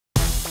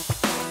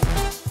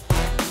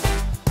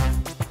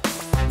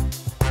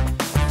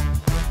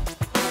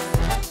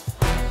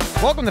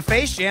Welcome to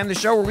Face Jam, the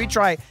show where we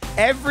try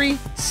every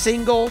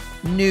single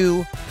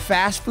new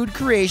fast food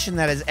creation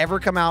that has ever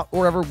come out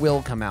or ever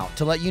will come out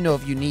to let you know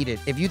if you need it.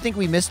 If you think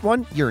we missed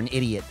one, you're an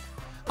idiot.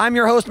 I'm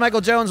your host,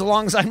 Michael Jones,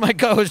 alongside my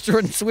co-host,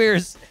 Jordan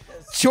Cwierz.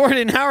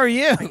 Jordan, how are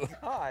you? Oh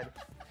God.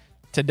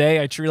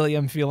 Today, I truly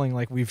am feeling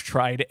like we've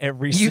tried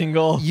every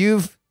single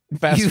you've food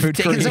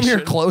taken creation. some of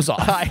your clothes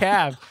off. I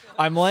have.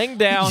 I'm laying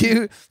down.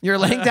 You're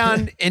laying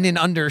down in an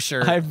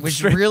undershirt,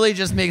 which really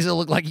just makes it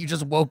look like you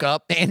just woke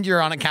up and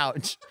you're on a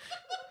couch.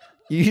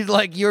 You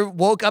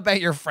woke up at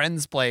your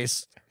friend's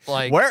place.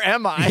 Like, where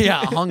am I?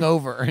 Yeah,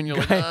 hungover, and you're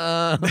like,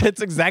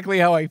 That's exactly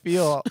how I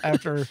feel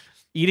after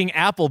eating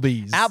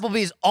Applebee's.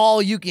 Applebee's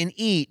all you can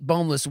eat: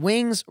 boneless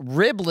wings,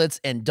 riblets,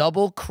 and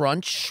double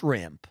crunch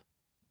shrimp.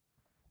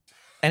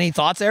 Any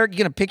thoughts, Eric? You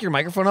gonna pick your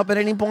microphone up at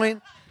any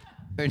point,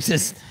 or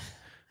just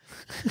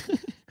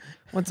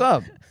what's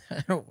up?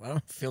 I don't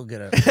feel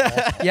good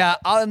at all. Yeah,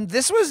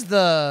 this was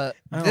the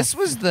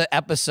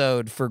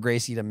episode for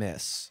Graysie to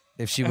miss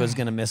if she was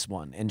gonna miss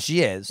one, and she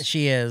is.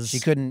 She is.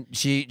 She couldn't.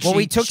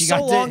 We took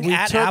so long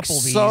at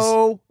Applebee's.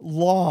 So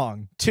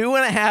long,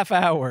 2.5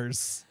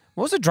 hours.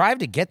 What was the drive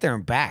to get there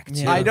and back?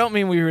 Too? Yeah. I don't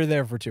mean we were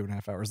there for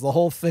 2.5 hours. The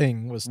whole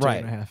thing was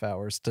 2.5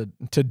 hours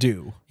to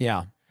do.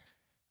 Yeah.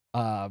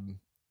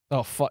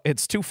 Oh fuck!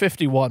 It's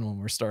 2:51 when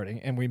we're starting,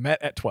 and we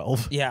met at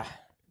 12. Yeah.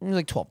 It was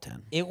like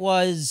 12:10. It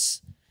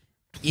was.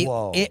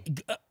 Whoa.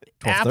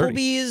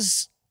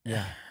 Applebee's.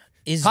 Yeah.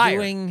 Is Higher.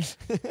 doing.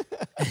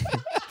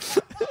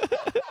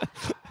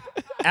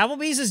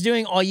 Applebee's is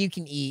doing all you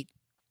can eat,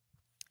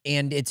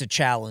 and it's a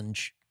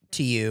challenge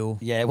to you.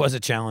 Yeah, it was a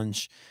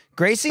challenge.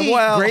 Graysie,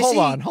 hold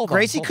on.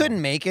 Graysie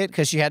couldn't make it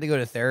because she had to go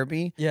to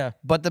therapy. Yeah,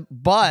 but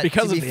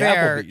because to be of the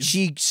fair, Applebee's.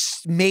 she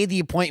made the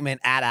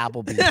appointment at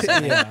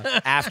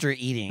Applebee's after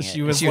eating it.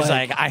 She was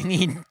like, I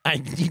need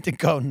to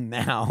go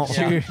now.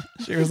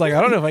 She was like,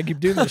 I don't know if I keep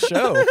doing the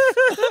show.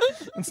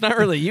 It's not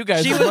really you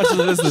guys as much as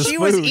it is this She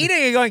food. was eating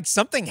and going,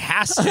 something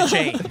has to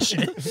change.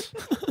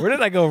 Where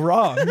did I go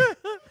wrong?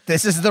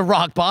 This is the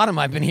rock bottom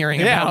I've been hearing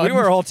Yeah, about. we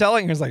were all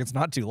telling her, like, it's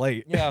not too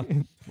late. Yeah.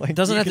 Like, It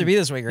doesn't have to be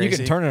this way, Graysie. You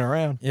can turn it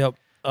around. Yep.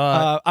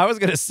 I was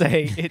gonna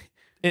say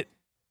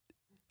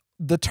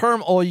the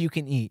term "all you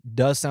can eat"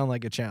 does sound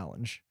like a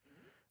challenge,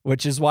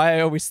 which is why I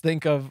always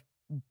think of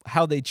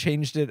how they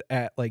changed it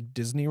at like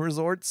Disney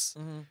resorts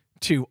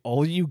to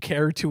 "all you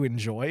care to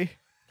enjoy."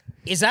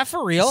 Is that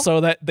for real? So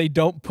that they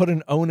don't put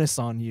an onus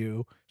on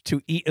you to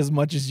eat as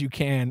much as you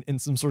can in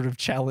some sort of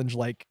challenge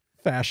like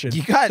fashion.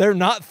 They're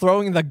not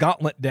throwing the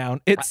gauntlet down.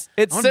 It's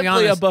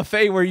simply a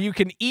buffet where you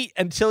can eat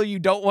until you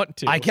don't want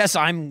to. I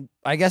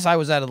guess I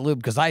was out of the loop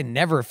because I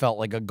never felt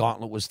like a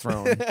gauntlet was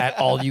thrown at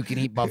all you can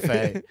eat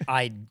buffet.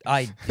 I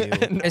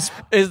do.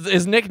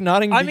 Is Nick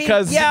nodding I mean,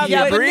 because he but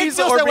Nick agrees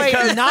feels or that way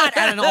because Not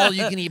at an all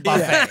you can eat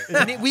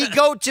buffet. We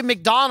go to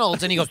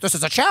McDonald's and he goes, "This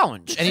is a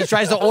challenge," and he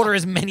tries to order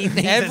as many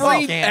things as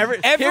he can. Every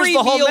here's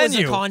the whole meal is a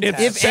menu. contest.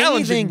 It's If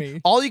challenging anything,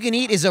 me. all you can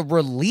eat is a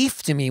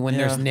relief to me when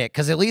there's Nick,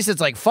 because at least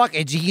it's like, fuck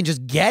it, he can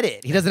just get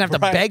it. He doesn't have to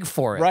beg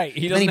for it. Right.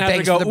 He then doesn't he have begs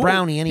to go for the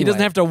brownie anyway. He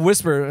doesn't have to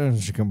whisper.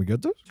 Can we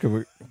get this? Can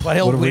we? But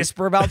he'll what do we-"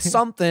 whisper about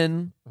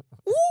something.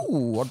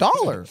 Ooh,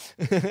 $1.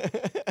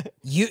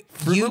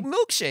 Fruit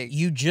milkshake.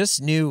 You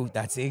just knew,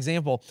 that's the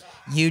example.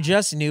 You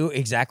just knew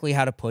exactly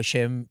how to push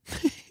him.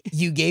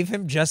 You gave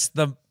him just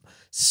the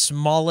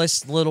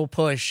smallest little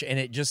push and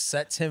it just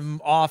sets him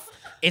off.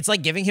 It's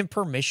like giving him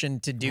permission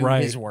to do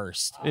his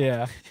worst.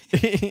 Yeah.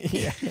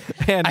 Yeah.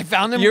 And I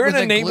found him. You're with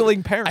an a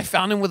enabling glue, parent. I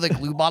found him with a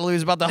glue bottle he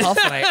was about to huff,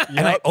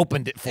 and I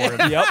opened it for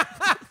him. Yep.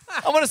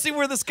 I want to see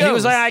where this goes. He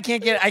was like, I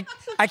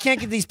can't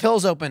get these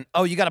pills open.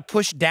 Oh, you got to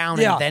push down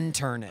and then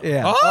turn it.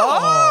 Yeah.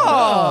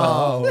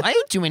 Oh, I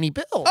ate too many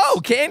pills.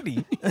 Oh,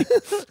 candy.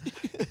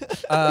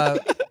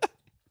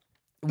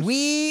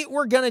 We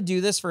were going to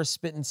do this for a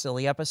Spit and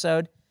Silly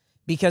episode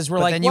because we're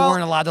But like, then you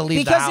weren't allowed to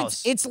leave the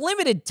house. It's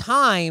limited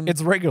time.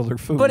 It's regular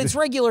food. But it's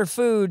regular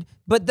food.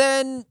 But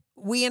then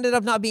we ended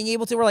up not being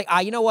able to. We're like,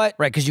 you know what?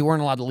 Right, because you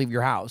weren't allowed to leave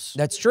your house.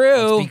 That's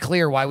true. Let's be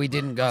clear why we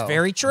didn't go.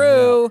 Very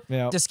true.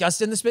 Yeah.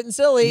 Discussed in the Spit and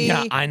Silly.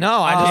 Yeah, I know.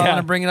 I just want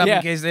to bring it up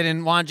in case they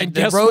didn't want you. And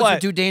The guess roads what? were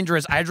too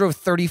dangerous. I drove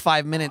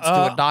 35 minutes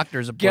to a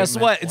doctor's appointment. Guess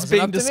what? It's Wasn't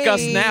being up to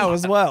discussed me. now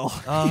as well.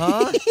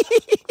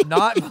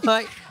 Not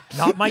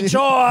my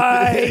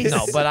choice.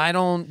 No, but I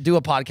don't do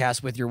a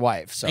podcast with your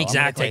wife, so I'm gonna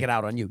Exactly. take it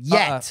out on you.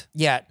 Yet.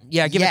 Yeah.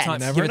 Give Yet. it time.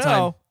 Never Give it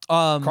time.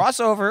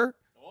 Crossover.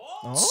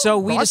 So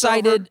we Crossover.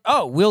 decided,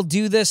 we'll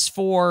do this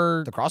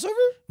for The crossover?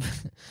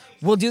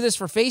 we'll do this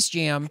for Face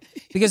Jam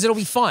because it'll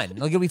be fun.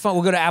 Like it'll be fun.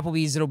 We'll go to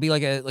Applebee's. It'll be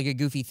like a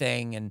goofy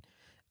thing, and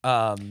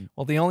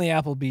Well, the only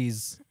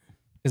Applebee's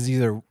is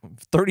either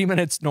 30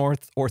 minutes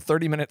north or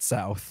 30 minutes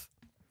south.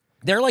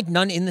 they're like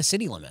none in the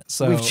city limits.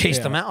 So We've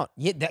chased them out.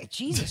 Yeah,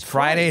 Jesus.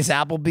 Fridays,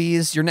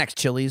 Applebee's. Your next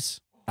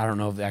Chili's. I don't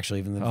know if actually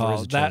even there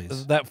is a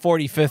Chili's. that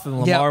 45th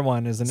and Lamar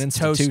one is an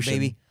institution, Toast,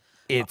 baby.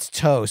 It's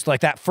toast.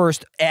 Like that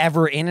first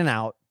ever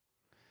In-N-Out.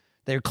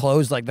 They're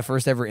closed like the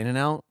first ever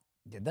In-N-Out.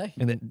 Did they?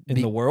 In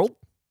the world.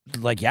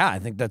 Like, yeah, I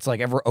think that's like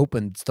ever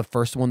opened. It's the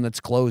first one that's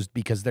closed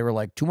because they were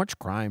like too much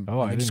crime.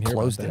 Oh, and I they just didn't hear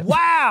about closed that. it.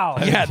 Wow.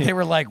 Yeah, they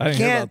were like, I we didn't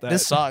hear can't. about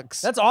This that.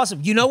 sucks. That's awesome.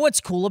 You know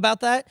what's cool about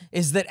that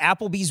is that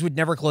Applebee's would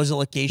never close a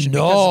location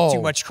because No. of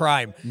too much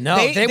crime. No,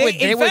 they would-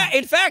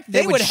 In fact,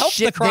 they would help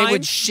the crime. They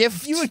would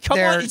shift You would come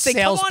their on and say,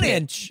 sales "Come on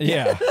in." pitch.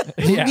 Yeah.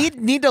 You yeah.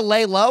 need to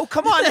lay low.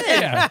 Come on in.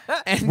 Yeah.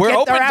 And We're get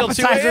open their till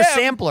 2 appetizer a.m.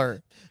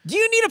 sampler. Do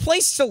you need a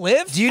place to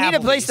live? Do you need a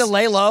place to Applebee's.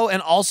 lay low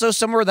and also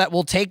somewhere that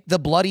will take the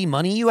bloody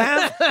money you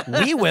have?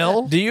 We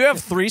will. Do you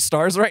have 3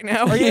 stars right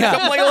now? Yeah.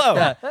 Come lay low.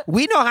 Yeah.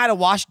 We know how to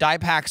wash die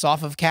packs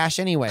off of cash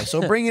anyway, so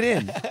bring it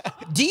in.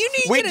 Do you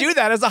need We to do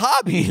that as a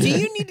hobby. Do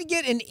you need to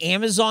get an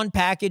Amazon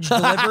package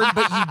delivered,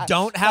 but you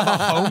don't have a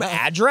home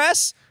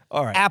address?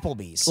 All right.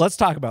 Applebee's. Let's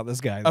talk about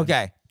this guy. then.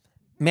 Okay.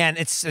 Man,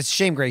 it's a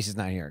shame Gracie's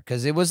not here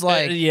because it was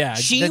like yeah.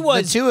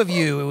 the two of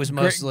you. It was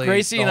mostly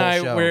Gracie the and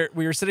whole I show.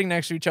 we were sitting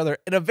next to each other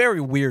at a very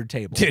weird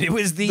table. Dude, it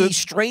was the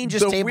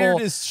strangest the table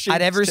weirdest shaped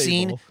I'd ever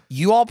seen. table.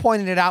 You all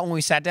pointed it out when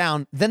we sat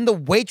down. Then the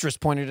waitress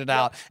pointed it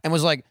out and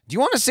was like, "Do you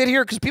want to sit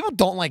here? Because people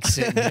don't like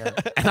sitting here."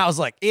 And I was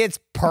like, "It's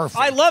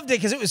perfect." I loved it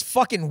because it was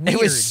fucking weird.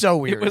 it was so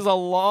weird. It was a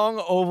long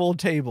oval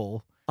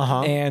table,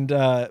 and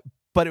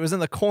but it was in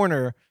the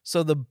corner,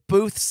 so the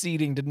booth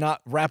seating did not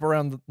wrap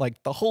around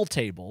like the whole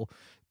table.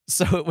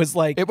 So it was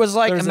like there's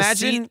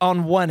imagine a seat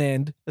on one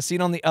end, a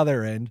seat on the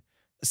other end,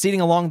 seating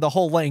along the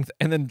whole length,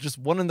 and then just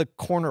one in the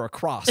corner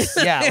across.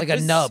 yeah, like a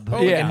nub. so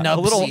Like yeah, a nub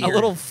a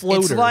little seat. floater.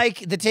 It's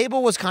like the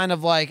table was kind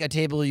of like a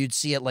table you'd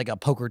see at like a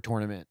poker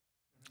tournament.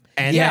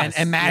 And Yes,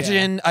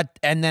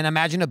 then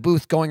imagine a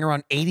booth going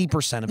around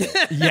 80% of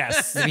it.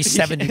 yes, Maybe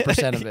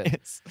 70% of it.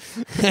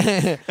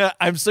 Yes.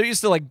 I'm so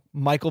used to like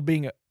Michael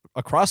being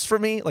across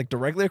from me, like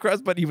directly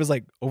across, but he was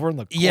like over in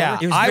the corner. Yeah,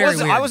 It was I very was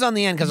weird. I was on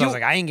the end because I You- was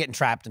like, I ain't getting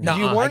trapped in No,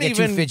 here. you I get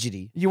too even-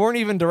 fidgety. You weren't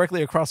even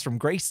directly across from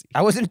Graysie.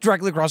 I wasn't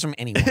directly across from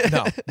anyone.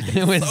 No,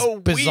 it was So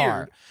bizarre.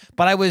 weird.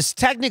 But I was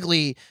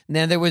technically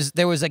then there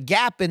was a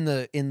gap in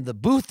the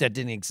booth that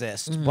didn't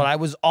exist. But I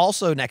was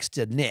also next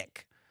to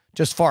Nick,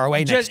 just far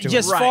away next to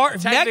just him. far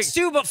Right. next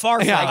to, but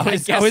far Yeah, from.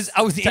 I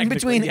was in technically,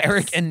 between yes.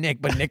 Eric and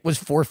Nick, but Nick was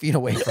 4 feet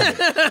away from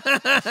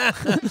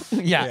it.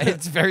 yeah,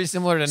 it's very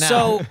similar to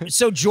now.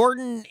 So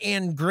Jordan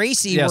and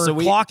Graysie Yeah, were so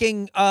we-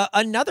 clocking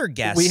another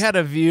guest. We had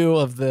a view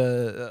of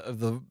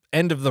the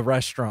end of the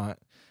restaurant,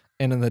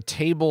 and in the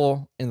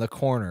table in the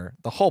corner,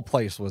 the whole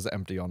place was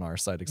empty on our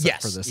side except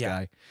Yes, for this yeah.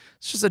 guy.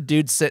 It's just a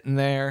dude sitting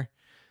there.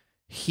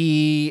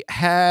 He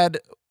had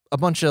a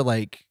bunch of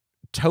like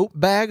tote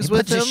bags A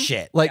with bunch him, of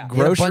shit. like Yeah. He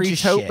had a bunch grocery of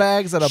tote shit.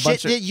 bags and a Shit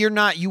bunch of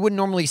that you wouldn't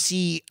normally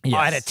see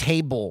Yes. at a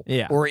table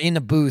Yeah. or in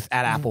a booth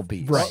at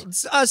Applebee's.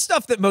 Right.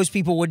 stuff that most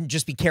people wouldn't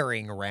just be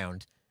carrying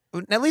around.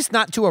 At least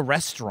not to a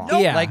restaurant. No.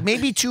 Yeah. Like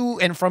maybe to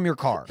and from your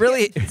car.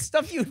 really,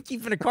 Stuff you would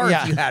keep in a car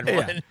Yeah. if you had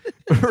Yeah.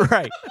 one.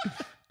 right.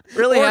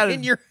 Really or had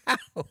in your house.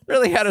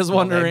 really had us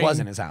wondering it was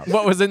in his house.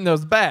 what was in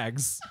those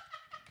bags.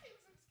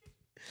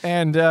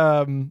 And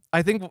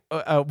I think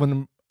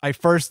when I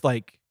first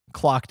like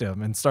clocked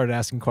him and started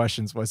asking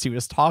questions was he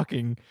was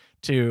talking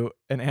to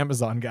an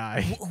Amazon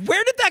guy.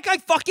 Where did that guy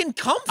fucking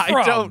come from?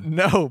 I don't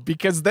know,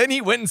 because then he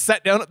went and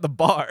sat down at the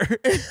bar.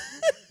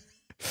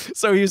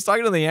 So he was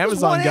talking to the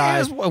Amazon guy. It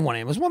was 1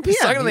 a.m. It was 1 p.m. He's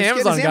talking to the He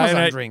was Amazon getting guy, his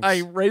and drinks. I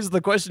raised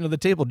the question to the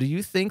table. Do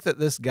you think that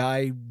this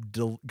guy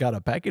got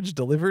a package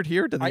delivered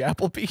here to the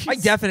Applebee's? I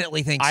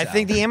definitely think so. I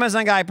think the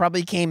Amazon guy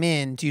probably came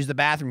in to use the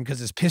bathroom because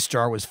his piss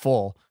jar was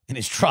full in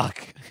his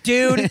truck.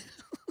 Dude,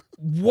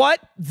 what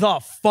the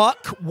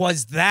fuck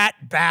was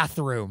that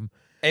bathroom?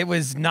 It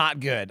was not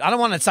good. I don't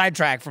want to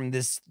sidetrack from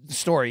this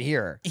story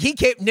here.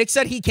 Nick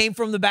said he came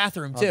from the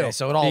bathroom too. Okay,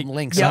 so it all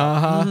links Yeah.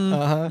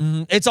 up.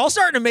 It's all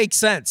starting to make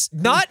sense.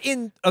 Not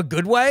in a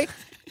good way,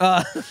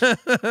 but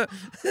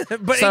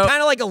in So-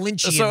 kind of like a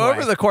Lynchian So way.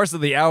 over the course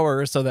of the hour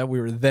or so that we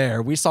were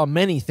there, we saw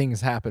many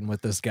things happen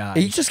with this guy.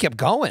 He just kept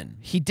going.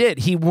 He did.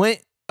 He went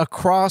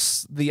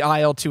across the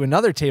aisle to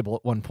another table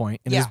at one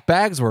point, and his Yeah.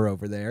 bags were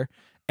over there.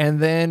 And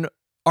then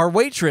our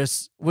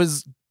waitress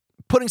was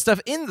putting stuff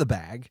in the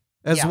bag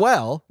as Yeah.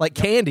 well, like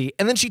candy,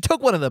 and then she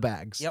took one of the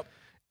bags. Yep.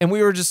 And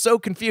we were just so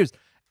confused.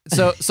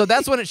 So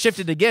that's when it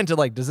shifted again to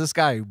like, does this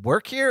guy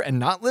work here and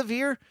not live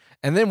here?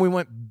 And then we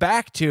went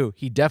back to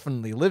he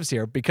definitely lives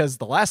here, because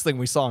the last thing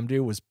we saw him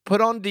do was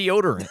put on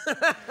deodorant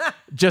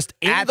just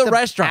in At the the-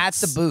 restaurant, at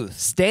the booth.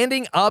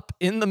 standing up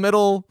in the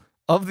middle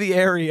of the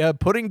area,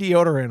 putting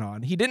deodorant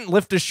on. He didn't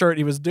lift his shirt.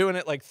 He was doing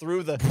it like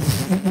through the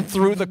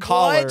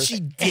collar. What? She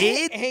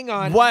did? Hang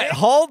on. What?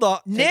 Hold on.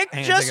 Nick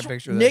Hang on, just take a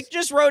picture of Nick this.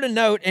 just wrote a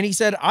note and he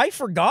said, I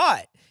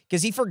forgot,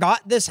 because he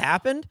forgot this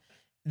happened,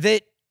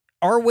 that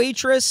our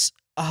waitress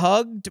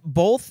hugged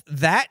both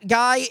that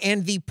guy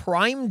and the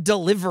prime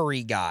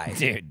delivery guy.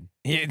 Dude,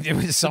 there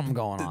was something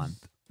going on.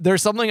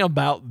 There's something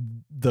about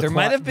the There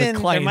might have been a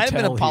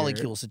clientele here.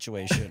 polycule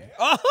situation.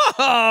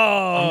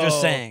 Oh, I'm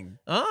just saying.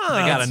 Oh,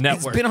 They got a It's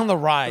network. been on the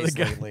rise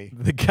They got- lately.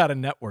 They got a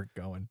network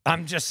going.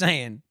 I'm just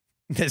saying.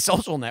 The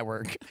social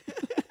network.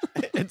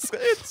 It's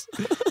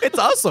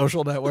a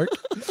social network.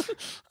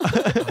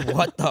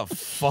 what the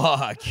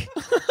fuck?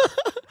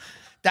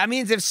 That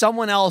means if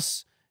someone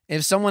else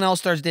If someone else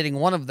starts dating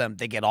one of them,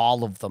 they get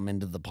all of them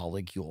into the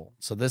polycule.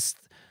 So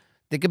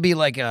they could be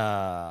like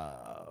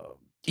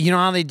you know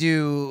how they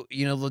do,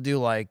 they'll do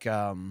like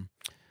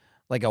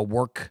a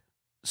work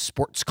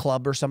sports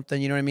club or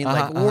something, you know what I mean?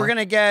 Like we're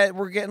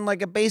getting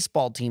like a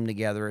baseball team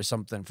together or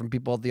something from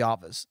people at the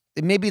office.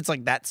 Maybe it's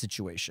like that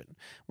situation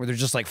where there's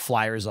just like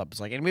flyers up.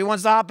 It's like, anybody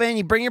wants to hop in?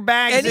 You bring your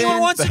bags.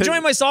 Anyone wants to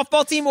join my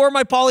softball team or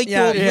my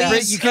polycule?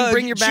 Please, you can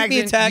bring your shoot bags me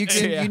a in. text.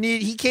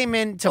 He came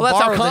in to Well,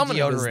 that's borrow how the common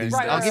it is deodorant. these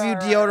I'll give you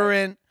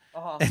deodorant.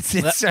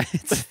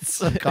 It's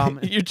so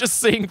common. You're just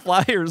seeing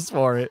flyers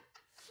for it.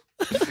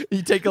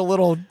 You take a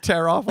little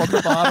tear off on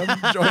the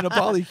bottom, join a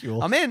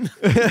polycule. I'm in.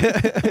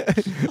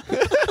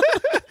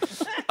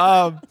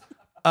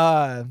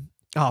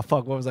 Oh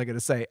fuck, what was I gonna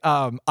say?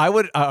 I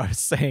was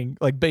saying,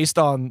 like, based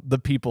on the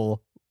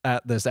people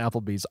at this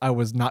Applebee's, I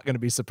was not gonna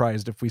be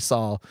surprised if we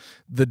saw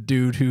the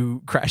dude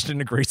who crashed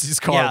into Graysie's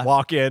car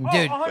walk in.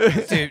 Dude,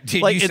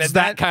 like, you it's said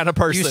that kind of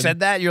person. You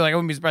said that, you're like, I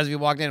wouldn't be surprised if he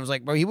walked in. I was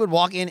like, bro, he would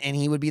walk in and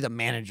he would be the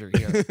manager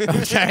here.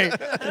 Okay.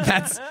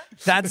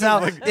 That's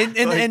how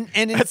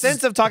in the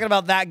sense of talking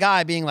about that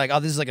guy being like, oh,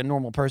 this is like a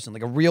normal person,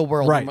 like a real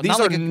world. Right.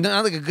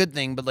 Not like a good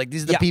thing, but like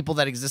these are the people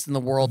that exist in the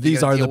world.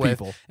 These are the with.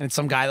 people. And it's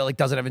some guy that like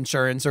doesn't have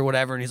insurance or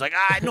whatever, and he's like,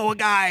 I know a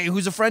guy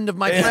who's a friend of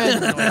my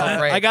friend.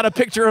 I got a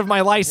picture of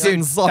my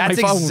license on my phone.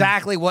 That's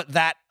exactly what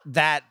that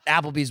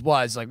Applebee's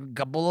was, like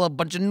a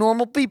bunch of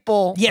normal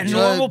people. Yeah,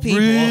 normal people.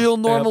 Real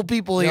normal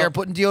people here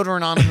putting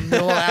deodorant on in the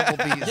middle of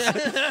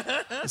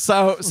Applebee's.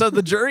 So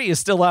the jury is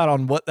still out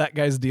on what that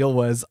guy's deal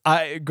was.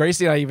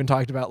 Graysie and I even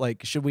talked about,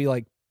 like, should we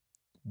like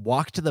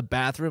walk to the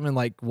bathroom and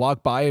like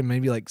walk by and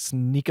maybe like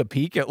sneak a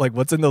peek at like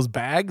what's in those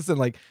bags and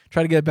like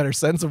try to get a better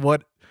sense of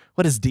what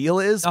his deal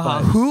is.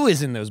 But who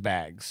is in those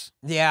bags?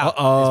 Yeah. Is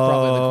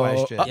probably the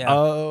question. Yeah.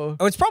 Oh,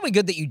 it's probably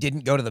good that you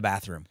didn't go to the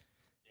bathroom.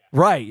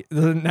 Right.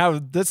 Now,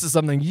 this is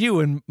something you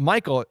and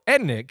Michael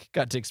and Nick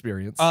got to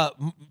experience.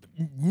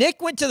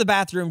 Nick went to the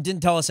bathroom,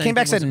 didn't tell us anything. Came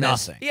back, said was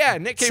nothing. Yeah,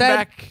 Nick came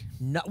back.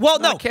 No,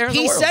 world.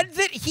 he said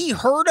that he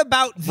heard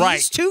about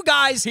these two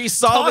guys he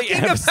saw talking the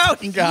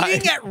Amazon about guy.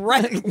 eating at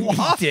Red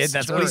Lobster. He did.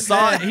 That's what he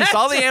saw. He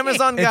saw the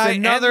Amazon guy It's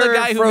another and the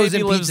guy who frozen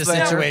maybe lives pizza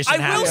there. situation. I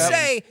will happened.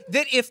 say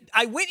that if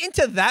I went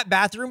into that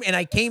bathroom and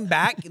I came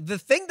back, the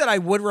thing that I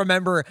would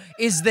remember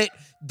is that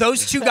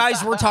those two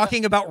guys were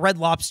talking about Red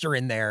Lobster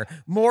in there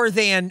more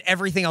than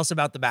everything else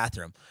about the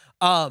bathroom.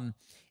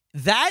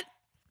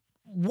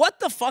 What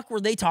the fuck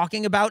were they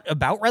talking about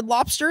Red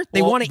Lobster?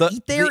 They want to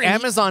eat there. The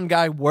Amazon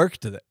guy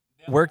worked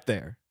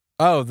there.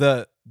 Oh,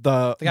 the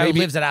guy who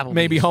lives at Applebee's.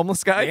 Maybe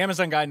homeless guy. The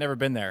Amazon guy had never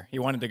been there. He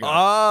wanted to go.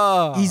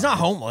 Oh, He's not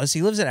homeless.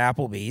 He lives at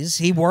Applebee's.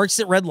 He works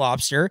at Red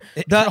Lobster.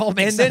 That all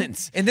makes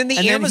sense. And then the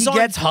and Amazon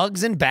then he gets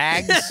hugs and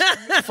bags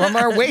from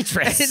our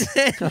waitress.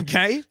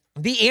 Okay.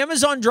 The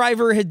Amazon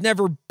driver had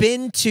never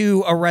been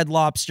to a Red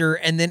Lobster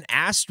and then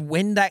asked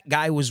when that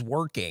guy was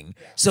working.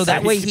 So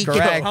that way he could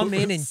correct. come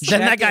in and check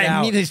Then that guy it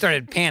out. immediately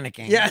started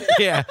panicking. Yeah.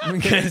 yeah.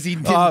 Because he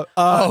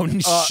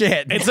didn't.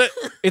 Shit.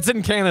 It's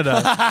in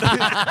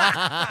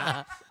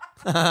Canada.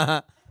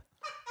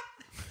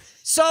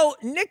 So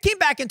Nick came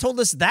back and told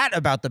us that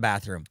about the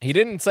bathroom. He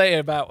didn't say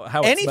about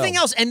how Anything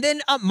else? And then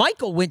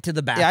Michael went to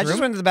the bathroom. Yeah, I just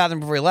went to the bathroom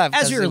before we left.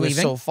 As you were it was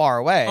leaving. so far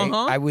away.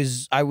 Uh-huh. I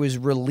was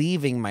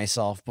relieving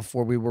myself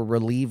before we were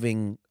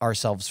relieving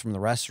ourselves from the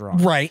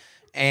restaurant. Right.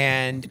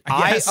 And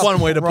guess I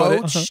one way to put it.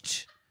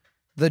 approached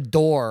the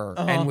door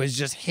and was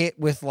just hit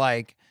with,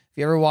 like, if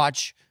you ever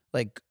watch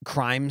like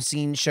crime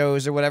scene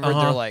shows or whatever,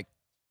 they're like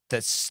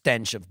the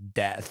stench of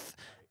death.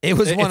 It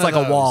was one of like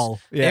those. a wall.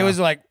 Yeah. It was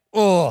like,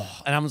 oh,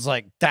 and I was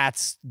like,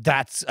 that's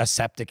a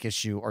septic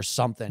issue or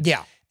something.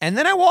 Yeah. And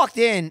then I walked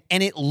in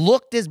and it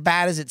looked as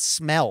bad as it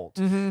smelled.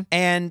 Mm-hmm.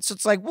 And so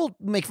it's like, we'll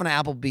make fun of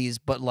Applebee's,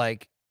 but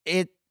like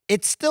it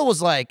still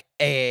was like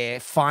a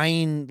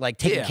fine, like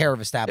taken care of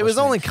establishment. It was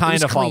only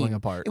kind of clean. falling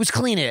apart. It was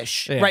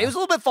cleanish. Yeah. Right. It was a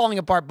little bit falling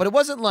apart, but it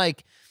wasn't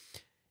like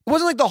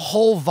the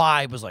whole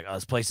vibe was like, oh,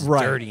 this place is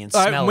dirty and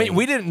smelly.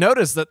 We didn't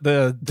notice that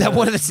that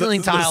one of the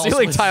ceiling tiles the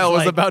ceiling tile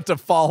was like, about to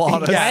fall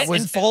on us. Yeah, it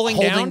was was falling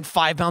holding down?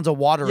 5 pounds of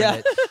water in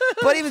it.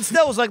 But even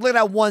still, it was like, look at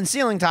that one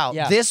ceiling tile.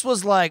 Yeah. This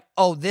was like,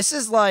 oh, this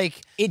is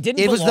like, It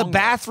was the belong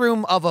there.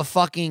 bathroom of a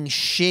fucking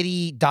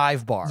shitty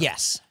dive bar.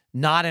 Yes.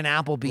 Not an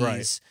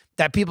Applebee's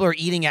that people are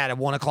eating at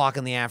 1 o'clock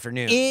in the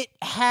afternoon.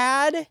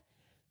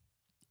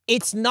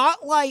 It's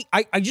not like,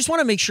 I just want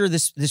to make sure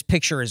this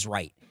picture is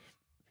right.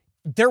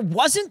 There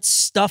wasn't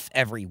stuff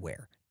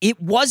everywhere. It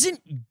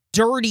wasn't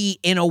dirty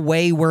in a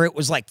way where it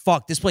was like,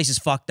 fuck, this place is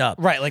fucked up.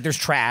 Right, like there's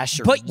trash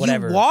or But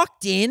whatever. you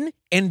walked in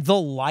and the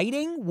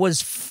lighting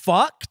was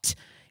fucked.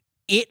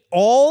 It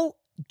all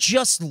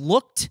just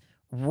looked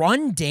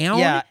run down.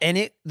 Yeah,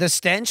 and the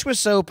stench was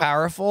so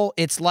powerful.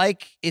 It's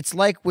like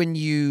when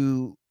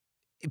you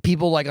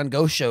people like on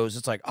ghost shows,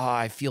 it's like, oh,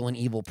 I feel an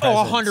evil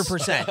Oh, presence.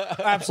 100%.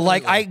 Absolutely.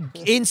 Like I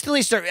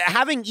instantly start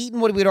having eaten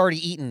what we'd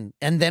already eaten,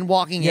 and then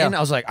walking in, I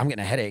was like, I'm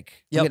getting a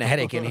headache. I'm getting a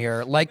headache in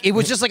here. Like it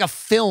was just like a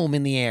film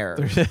in the air.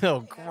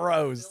 Oh,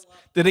 gross.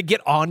 Did it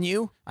get on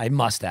you? I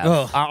must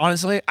have.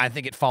 Honestly, I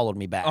think it followed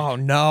me back. Oh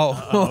no!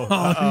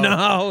 Oh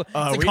no!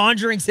 It's a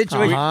Conjuring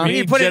situation. We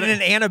need to put it in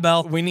an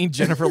Annabelle. We need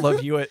Jennifer Love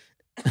Hewitt.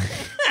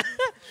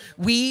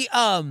 We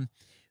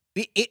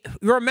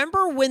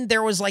remember when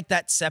there was like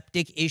that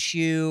septic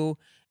issue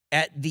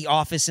at the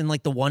office in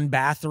like the one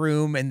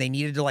bathroom, and they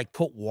needed to like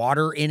put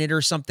water in it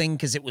or something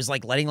because it was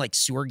like letting like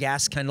sewer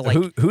gas kind of like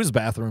Whose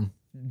bathroom?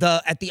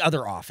 at the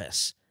other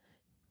office.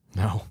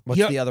 No.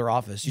 What's the other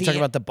office? You talking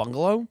about the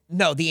bungalow?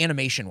 No, the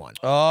animation one.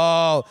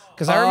 Oh,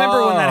 because I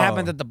remember when that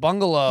happened at the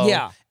bungalow.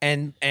 Yeah.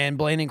 And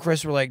Blaine and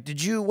Chris were like,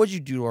 what'd you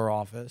do to our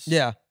office?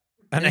 Yeah.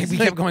 And we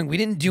kept going, we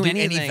didn't do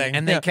anything.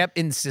 And they Yeah. kept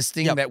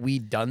insisting that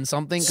we'd done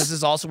something. Because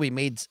this also, we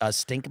made a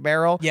stink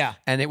barrel. Yeah.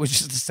 And it was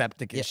just a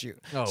septic issue.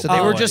 Oh, so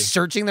they were boy. just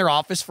searching their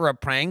office for a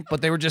prank,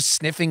 but they were just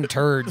sniffing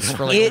turds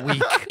for like a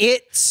week.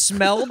 It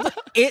smelled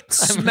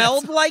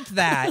like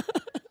that.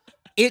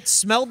 It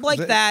smelled like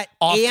that.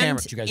 Off And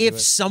camera. Did you guys do it? if Did you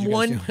guys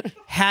someone do it?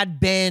 had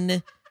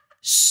been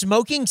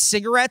smoking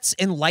cigarettes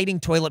and lighting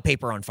toilet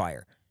paper on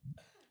fire.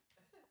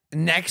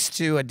 Next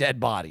to a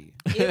dead body.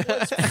 It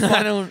was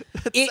I don't.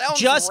 it sounds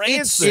just rancid. it It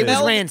was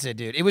smelled rancid,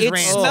 dude. It was it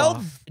rancid.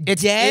 smelled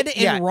dead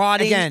and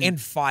rotting again, and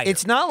fire.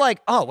 It's not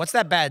like, oh, what's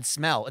that bad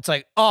smell? It's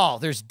like, oh,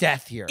 there's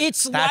death here.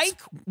 It's That's-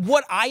 like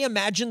what I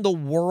imagine the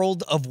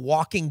world of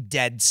Walking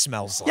Dead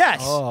smells like.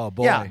 Yes. Oh,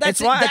 boy. Yeah. That's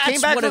That's why I that's came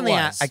back what from it the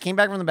was. I came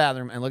back from the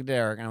bathroom and looked at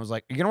Eric and I was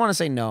like, you're gonna want to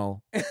say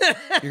no.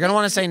 You're gonna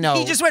want to say no.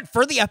 He just went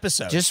for the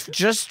episode.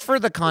 just for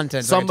the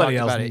content. so I can Somebody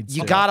talk else about it. needs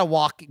You to. gotta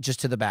walk just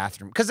to the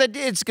bathroom because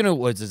it's gonna.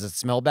 Does it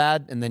smell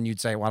bad? And then you'd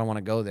say, well, I don't want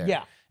to go there.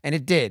 Yeah. And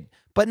it did,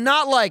 but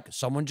not like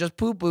someone just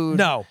poo pooed.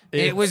 No.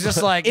 it was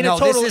just like In a no.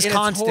 total- This in is a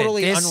constant.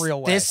 totally This,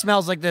 unreal way. This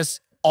smells like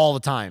this all the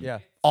time. Yeah.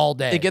 All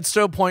day. It gets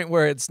to a point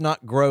where it's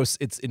not gross,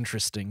 it's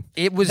interesting.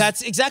 It was.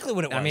 That's exactly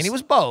what it was. I mean, it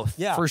was both.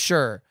 Yeah. For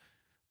sure.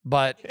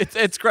 But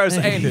It's gross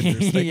and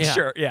interesting. Yeah.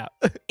 Sure, yeah.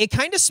 it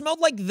kind of smelled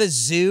like the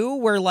zoo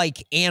where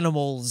like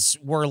animals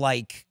were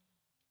like,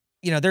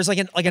 there's like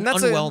an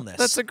unwellness.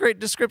 That's a great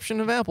description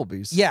of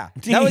Applebee's. Yeah.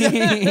 That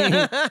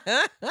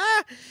was,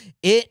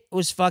 it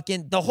was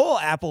fucking, the whole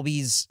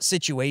Applebee's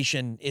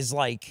situation is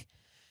like,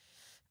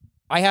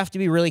 I have to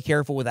be really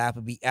careful with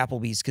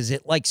Applebee's because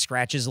it like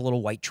scratches a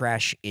little white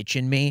trash itch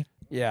in me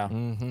yeah.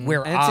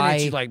 where And it's an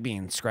itch you like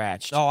being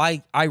scratched.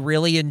 I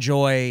really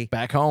enjoy,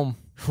 Back home.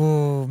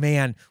 oh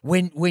man,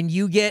 when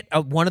you get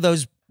one of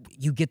those,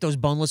 you get those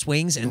boneless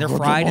wings and they're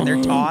fried and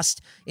they're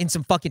tossed in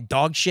some fucking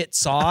dog shit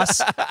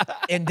sauce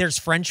and there's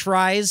French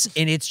fries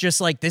and it's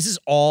just like, this is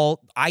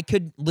all, I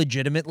could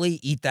legitimately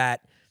eat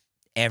that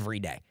every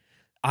day.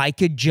 I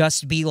could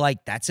just be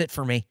like, that's it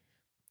for me.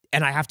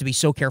 And I have to be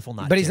so careful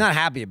not to. But he's not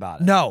happy about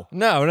it. No.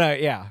 No,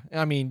 yeah.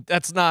 I mean,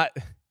 it's not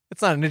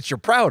an itch you're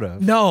proud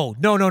of. No.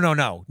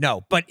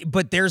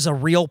 But there's a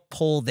real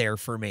pull there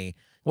for me.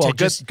 Well,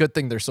 to good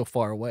thing they're so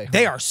far away.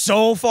 They are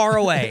so far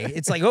away.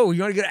 It's like, oh,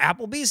 you want to go to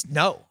Applebee's?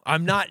 No,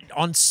 I'm not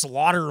on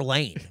Slaughter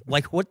Lane.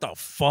 Like, what the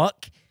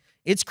fuck?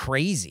 It's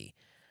crazy.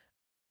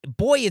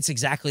 Boy, it's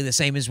exactly the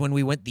same as when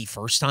we went the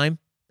first time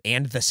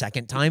and the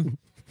second time.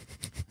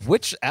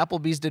 Which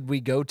Applebee's did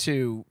we go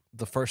to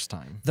the first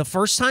time? The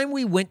first time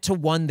we went to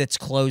one that's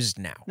closed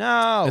now.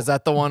 No. Is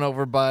that the one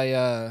over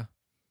by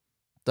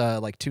the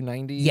like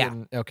 290? Yeah.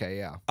 Okay,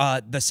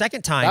 yeah. The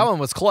second time, That one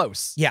was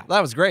close. Yeah.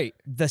 That was great.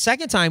 the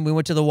second time we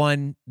went to the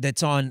one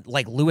that's on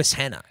like Lewis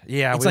Henna.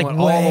 Yeah, It's we like went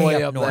all the way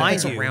way up north. there.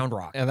 It's a Mind you. Round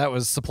Rock. And that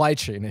was supply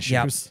chain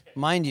issues.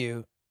 Mind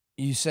you,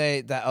 you say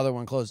that other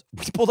one closed.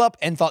 We pulled up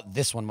and thought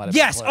this one might have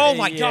Yes. been closed. Oh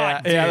my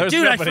God. yeah, there's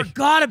Dude, I nobody.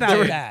 forgot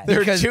about that. There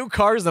were Because- 2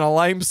 cars and a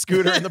lime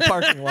scooter in the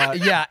parking lot.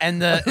 Yeah, and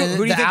the Who do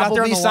you the think got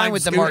there on Applebee's the sign lime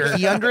with the scooter?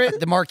 marquee under it,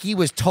 the marquee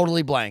was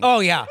totally blank. Oh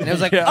yeah. And it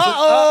was like, Yeah.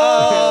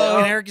 uh-oh.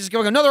 And Eric is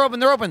going, no, they're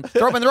open.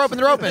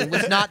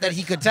 It's not that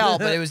he could tell,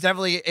 but it was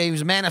definitely, he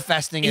was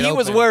manifesting it He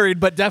was open. worried,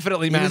 but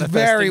definitely He was manifesting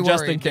very worried,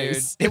 just in dude.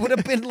 case. It would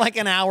have been like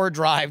an hour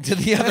drive to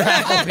the other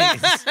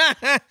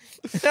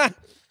Applebee's.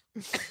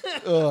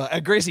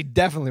 And Graysie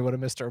definitely would have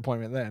missed her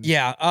appointment then.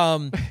 Yeah.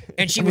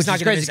 And she was Which not is going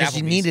to crazy miss because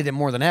she Applebee's. needed it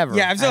more than ever.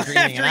 Yeah, after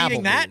an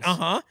eating that,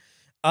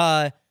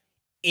 Applebee's.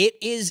 it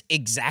is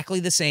exactly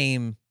the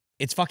same.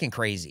 It's fucking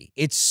crazy.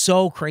 It's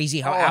so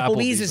crazy how Oh, Applebee's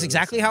Applebee's is are the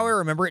exactly how I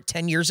remember it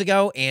 10 years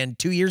ago and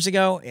 2 years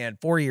ago and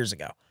 4 years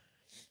ago.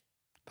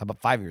 How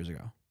about 5 years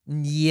ago?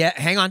 Yeah,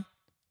 hang on.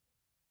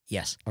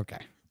 Yes. Okay.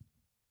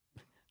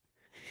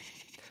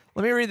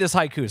 Let me read this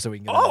haiku so we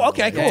can get it Oh, out of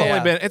the okay, way.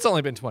 cool. It's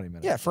only been 20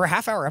 minutes. Yeah, for a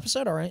half-hour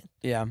episode, all right.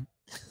 Yeah.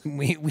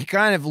 We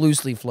kind of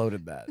loosely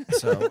floated that.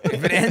 So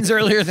if it ends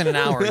earlier than an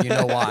hour, you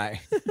know why.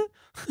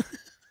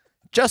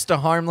 Just a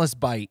harmless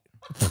bite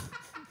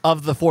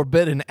of the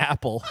forbidden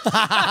apple.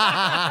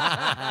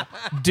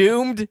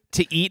 Doomed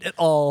to eat it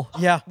all.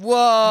 Yeah.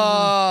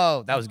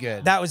 Whoa. That was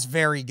good. That was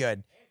very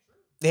good.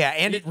 Yeah,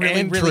 and it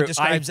really true.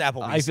 describes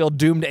Applebee's. I feel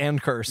doomed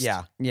and cursed.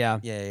 Yeah. yeah.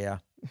 Yeah.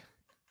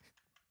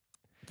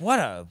 What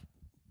a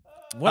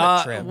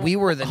trip. We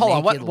were the Hold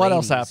on, naked what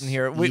else ladies happened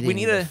here? We eating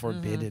need the to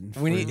forbidden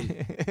we fruit.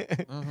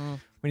 need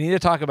we need to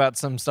talk about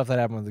some stuff that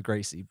happened with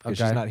Graysie because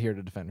she's Okay. not here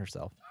to defend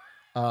herself.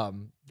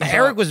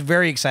 Eric was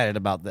very excited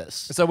about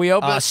this. So we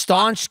opened.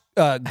 Staunch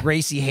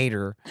Graysie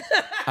hater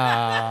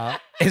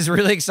is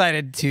really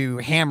excited to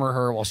hammer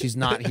her while she's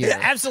not here.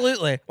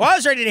 Absolutely. Well, I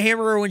was ready to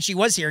hammer her when she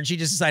was here, and she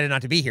just decided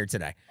not to be here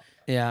today.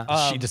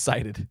 Yeah. She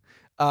decided.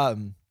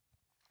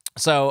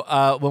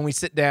 So when we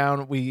sit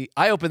down,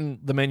 I open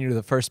the menu to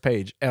the first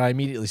page, and I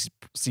immediately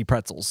see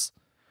pretzels.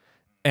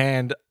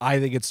 And I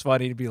think it's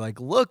funny to be like,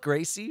 "Look,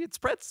 Graysie, it's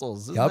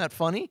pretzels. Isn't that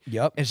funny?"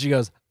 Yep. And she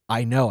goes,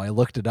 "I know. I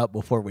looked it up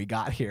before we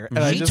got here."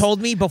 And She told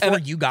me before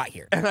you got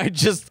here. And I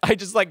just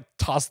like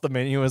tossed the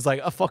menu as like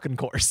a fucking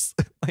course.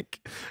 Like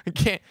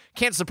I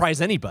can't surprise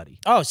anybody.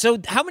 Oh, so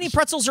how many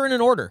pretzels are in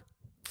an order?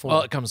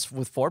 Well, it comes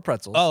with 4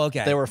 pretzels. Oh,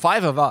 okay. There were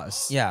 5 of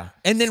us. Yeah.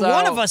 And then So-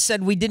 one of us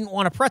said we didn't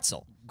want a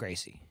pretzel.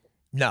 Graysie.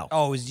 No.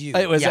 Oh, it was you.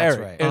 It was Yeah, that's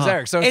Eric. right. It was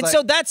Eric. So it's And like-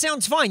 so that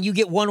sounds fine. You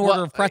get one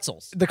order of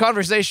pretzels. the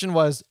conversation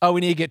was, "Oh,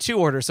 we need to get 2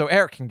 orders so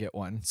Eric can get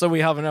one. So we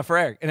have enough for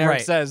Eric." And Eric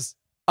Right. says,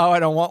 "Oh, I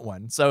don't want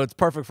one. So it's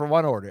perfect for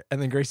 1 order."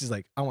 And then Gracie's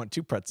like, "I want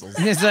 2 pretzels."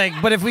 And it's like,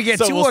 but if we get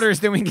So 2 we'll- orders,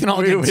 then we can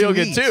all get 2 We'll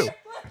get each. 2.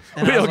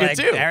 And I We'll was get like,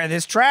 2. "There,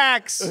 this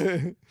tracks.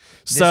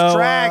 So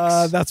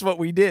tracks. that's what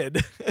we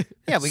did.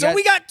 Yeah,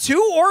 We got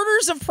 2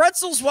 orders of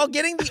pretzels while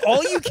getting the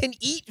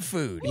all-you-can-eat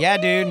food. Yeah,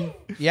 dude.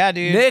 Yeah,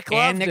 dude. Nick and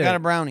loved Nick it. got a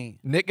brownie.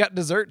 Nick got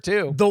dessert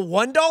too. The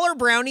 $1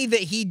 brownie that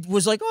he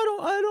was like,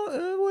 I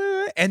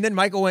don't, and then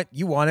Michael went,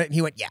 "You want it?" And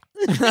he went, "Yeah."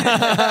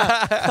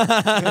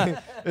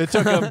 It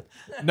took him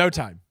no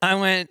time. I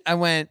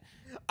went.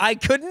 I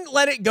couldn't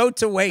let it go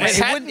to waste.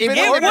 It hadn't been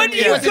It ordered wouldn't.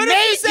 yet. You It could wasn't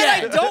have made said,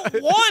 "I yet." don't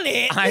want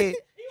it."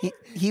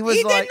 He was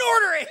He like, didn't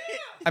order it.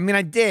 I mean,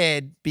 I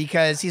did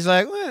because he's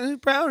like, well,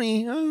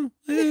 brownie. Oh,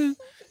 eh.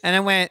 And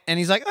I went, and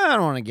he's like, I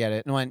don't want to get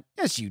it. And I went,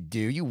 yes, you do.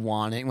 You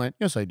want it. And went,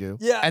 yes, I do.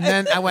 Yeah. And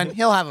then I went,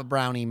 he'll have a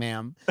brownie,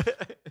 ma'am.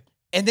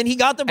 And then he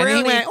got the And brownie.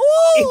 he went,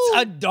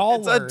 It's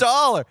 $1. It's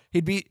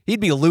 $1. He'd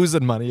be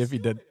losing money if he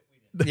did.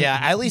 Yeah,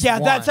 at least Yeah,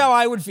 one. that's how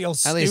I would feel.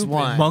 At least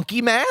one.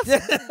 Monkey math?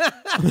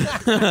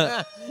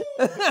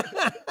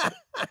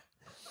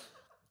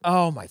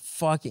 Oh my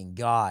fucking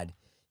god,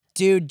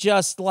 dude!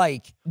 Just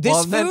like this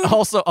Well, food. and then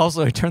also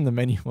I turned the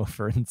menu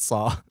over and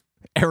saw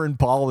Aaron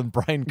Paul and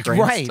Brian Cranston.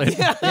 Right.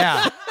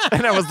 Yeah.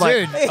 And I was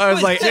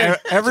like, Dude,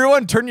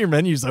 everyone turn your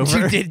menus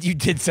over. You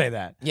did say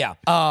that. yeah.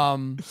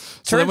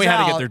 So then we had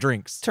to get out- their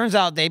drinks. Turns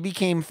out they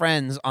became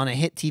friends on a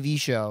hit TV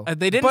show.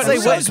 They didn't But say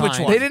who knows which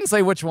one? They didn't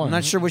say which one. I'm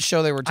not sure which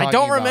show they were talking I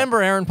don't about.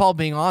 remember Aaron Paul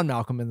being on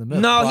Malcolm in the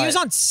Middle. No, but- he was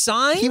on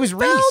Seinfeld. He was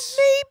Reese.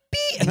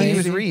 Maybe. He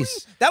was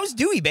Reese. That was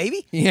Dewey,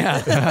 baby. Yeah.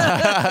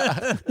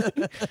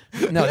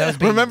 No, that was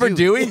Baby Remember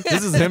Dewey. Dewey?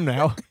 This is him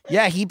now.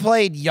 Yeah, he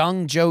played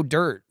young Joe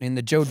Dirt in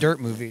the Joe Dirt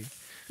movie.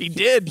 He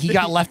did. He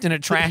got left in a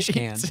trash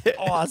can.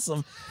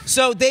 Awesome.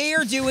 So they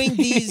are doing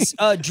these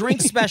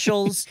drink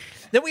specials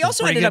that we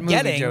also Pretty ended good up movie,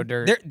 getting. Joe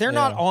Dirt. They're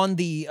not on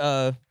the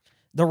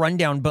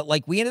rundown, but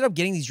like we ended up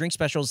getting these drink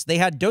specials. They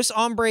had Dos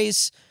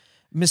Hombres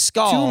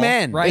Mezcal. 2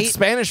 men, right? It's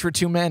Spanish for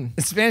 2 men.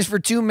 It's Spanish for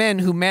 2 men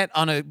who met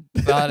on a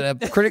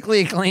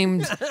critically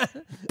acclaimed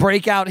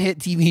breakout hit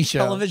TV show.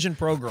 Television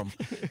program.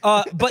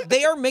 But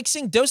they are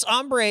mixing Dos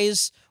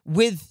Hombres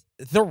with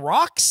The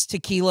Rock's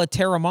tequila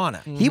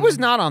Terramana. He was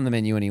not on the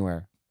menu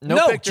anywhere.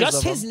 No, pictures just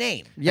of his him.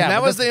 name. Yeah, And that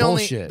but was that's the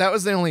bullshit. only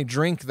the only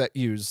drink that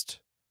used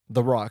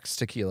the Rock's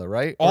tequila,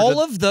 right? Or All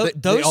did- of the they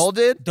those all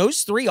did.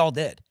 Those 3 all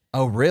did.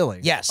 Oh, really?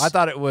 Yes. I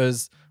thought it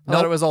was. I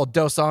thought it was all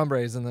Dos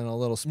Hombres and then a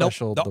little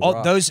special. Nope. The All-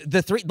 Rock.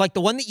 the 3, like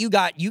the one that you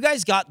got. You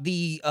guys got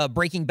the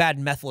Breaking Bad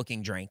meth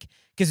looking drink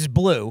because it's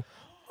blue,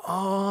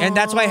 and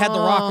that's why I had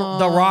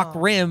the rock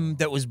rim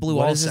that was blue.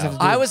 What does this Also, have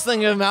to do I was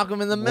thinking of Malcolm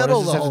in the What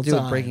Middle does this the have whole to do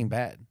time. with Breaking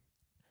Bad?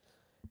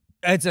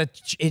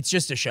 it's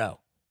just a show.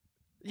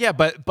 Yeah,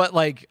 but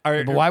like,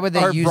 are But why would they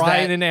are use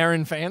Brian that? and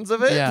Aaron fans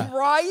of it? Yeah.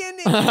 Brian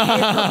and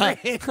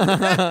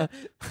Aaron.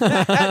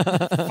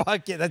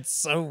 Fuck it, that's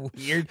so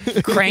weird.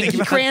 Cranky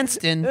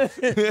Cranston.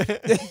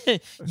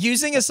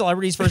 Using a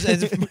celebrity's first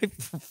as my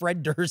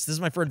Fred Durst. This is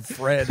my friend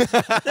Fred.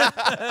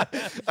 I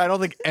don't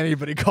think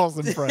anybody calls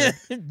him Fred.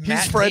 He's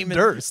Matt Fred Damon-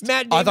 Durst.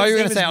 Matt I thought you were Damon's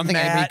going to say I name don't think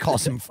is anybody Matt.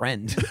 calls him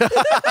friend.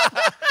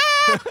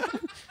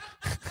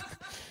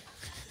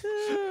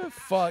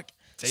 Fuck.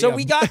 So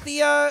we got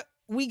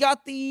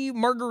the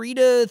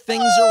margarita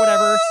things or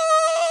whatever.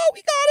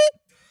 We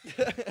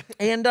got it.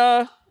 And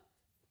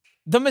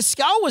the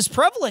mezcal was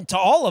prevalent to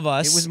all of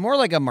us. It was more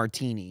like a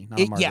martini, not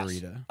a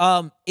margarita.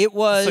 Yes. It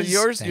was. So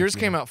yours Thank yours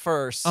you. came out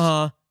first.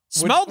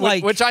 Smelled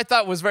like. which I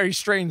thought was very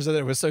strange that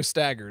it was so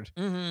staggered.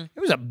 It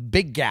was a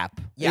big gap.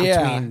 Yeah.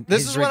 Between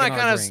This his is when I drinking our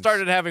kind of drinks.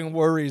 started having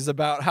worries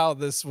about how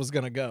this was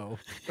gonna go.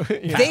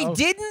 You they know?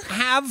 didn't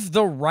have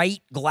the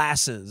right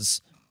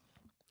glasses.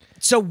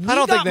 So I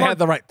don't think they had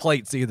the right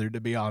plates either,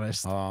 to be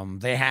honest.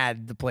 They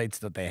had the plates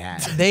that they had.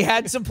 They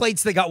had some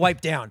plates that got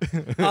wiped down.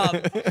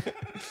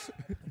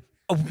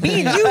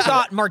 Me and you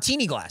got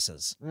martini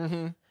glasses.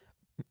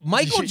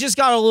 Michael just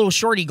got a little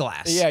shorty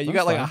glass. Yeah, you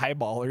got like fine. a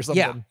highball or something.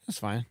 Yeah. That's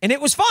fine. And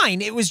it was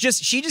fine. It was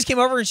just, she just came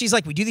over and she's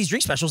like, we do these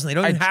drink specials and they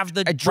don't even have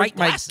the right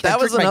glasses. That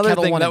was another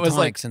Kettle thing One that and was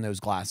like tonics in those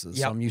glasses.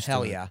 Yep. So I'm used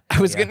Hell to it. yeah. I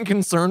was Yeah. getting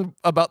concerned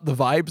about the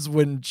vibes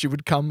when she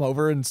would come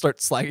over and start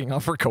slagging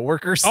off her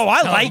coworkers. Oh,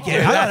 I like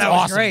it. I thought that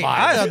was awesome great. vibe.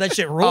 I thought that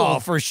shit Oh,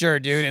 ruled. for sure,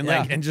 dude. And Yeah.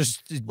 like, and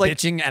just Like-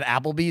 bitching at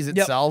Applebee's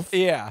itself.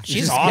 yeah,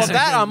 She's Well, awesome.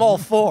 that I'm all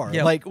for.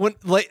 Yep. Like when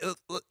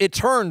it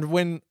turned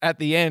when at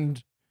the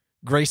end,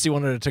 Graysie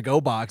wanted a to-go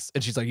box,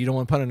 and she's like, "You don't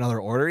want to put another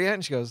order yet?"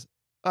 And she goes,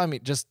 "I mean,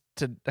 just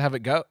to have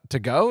it go to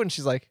go." And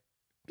she's like,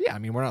 "Yeah, I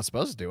mean, we're not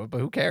supposed to do it, but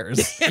who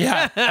cares?"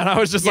 Yeah. And I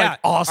was just like,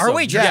 "Awesome." Our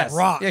waitress Yes.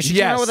 rocks. Yeah, she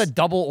came out Yes. with a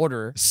double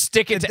order.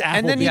 Stick it to Applebee's.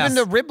 And then even Yes.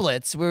 the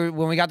Riblets,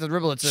 when we got to the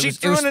Riblets, She it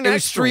threw was, in an it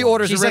was extra 3 one.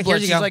 orders She's of like, Riblets. "Here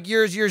you She's go." like,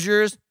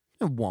 yours,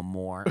 and one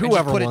more. And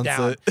Whoever just put wants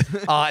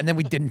it down. And then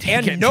we didn't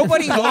take it. And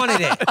nobody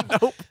wanted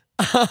it. Nope.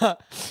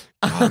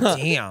 Oh,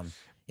 damn.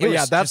 It But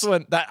yeah, was that's just-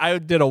 when that I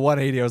did a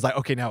 180. I was like,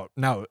 okay, now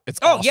it's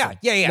Oh, awesome.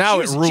 yeah. Now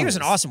she was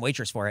an awesome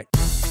waitress for it.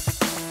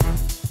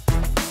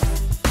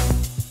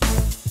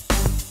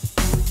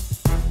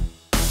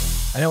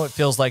 I know it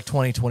feels like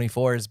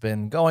 2024 has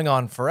been going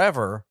on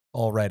forever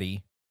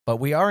already, but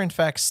we are in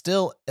fact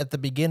still at the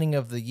beginning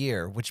of the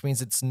year, which means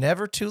it's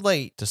never too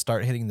late to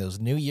start hitting those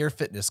new year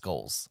fitness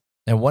goals.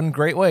 And one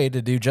great way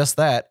to do just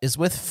that is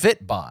with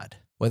FitBod.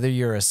 Whether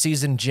you're a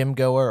seasoned gym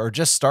goer or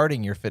just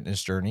starting your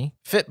fitness journey,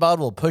 FitBod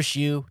will push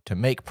you to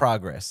make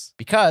progress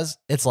because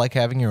it's like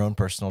having your own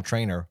personal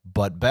trainer,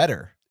 but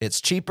better. It's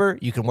cheaper,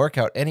 you can work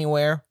out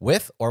anywhere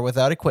with or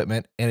without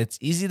equipment, and it's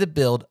easy to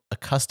build a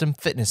custom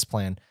fitness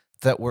plan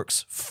that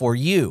works for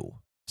you.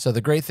 So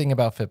the great thing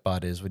about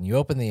FitBod is when you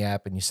open the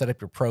app and you set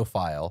up your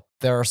profile,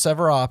 there are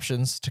several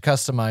options to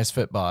customize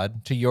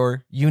FitBod to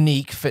your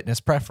unique fitness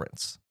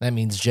preference. That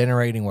means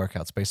generating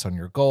workouts based on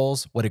your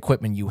goals, what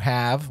equipment you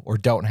have or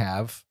don't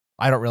have.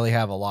 I don't really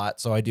have a lot,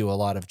 so I do a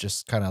lot of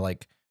just kind of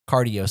like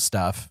cardio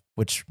stuff,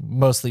 which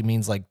mostly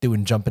means like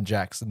doing jumping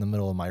jacks in the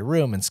middle of my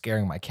room and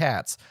scaring my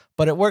cats,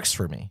 but it works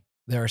for me.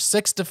 There are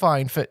 6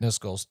 defined fitness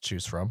goals to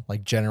choose from,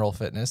 like general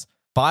fitness,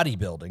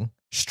 bodybuilding,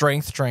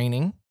 strength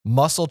training,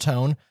 muscle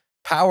tone,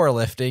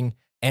 powerlifting,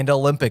 and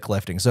Olympic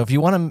lifting. So if you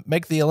want to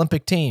make the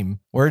Olympic team,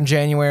 we're in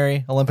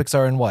January. Olympics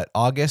are in what,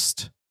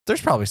 August?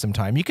 There's probably some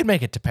time. You can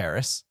make it to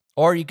Paris,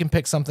 or you can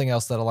pick something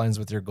else that aligns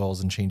with your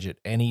goals and change it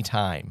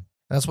anytime.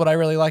 That's what I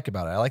really like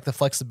about it. I like the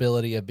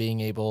flexibility of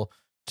being able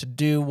to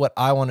do what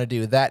I want to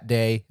do that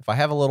day. If I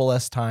have a little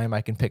less time,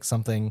 I can pick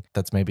something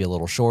that's maybe a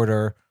little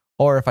shorter.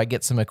 Or if I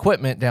get some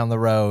equipment down the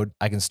road,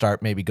 I can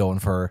start maybe going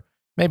for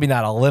maybe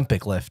not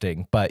Olympic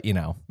lifting, but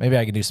maybe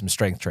I can do some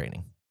strength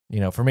training.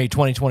 For me,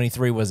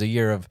 2023 was a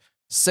year of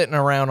sitting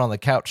around on the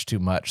couch too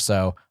much.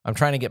 So I'm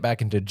trying to get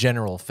back into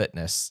general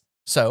fitness.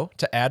 So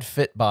to add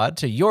FitBod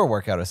to your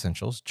workout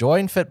essentials,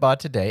 join FitBod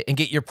today and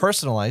get your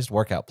personalized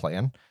workout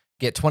plan.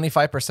 Get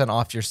 25%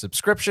 off your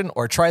subscription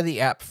or try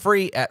the app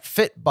free at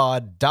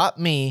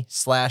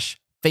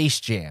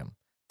fitbod.me/facejam.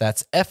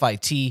 That's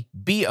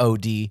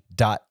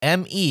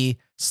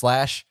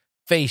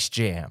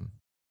fitbod.me/facejam.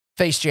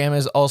 FaceJam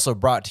is also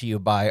brought to you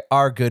by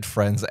our good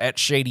friends at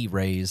Shady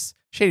Rays.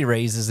 Shady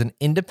Rays is an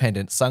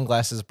independent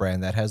sunglasses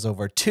brand that has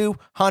over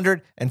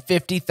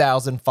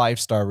 250,000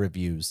 5-star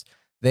reviews.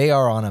 They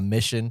are on a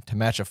mission to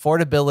match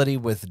affordability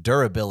with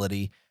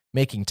durability,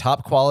 making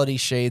top quality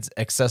shades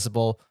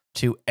accessible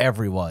to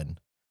everyone.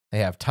 They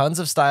have tons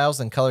of styles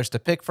and colors to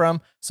pick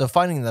from, so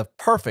finding the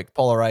perfect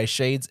polarized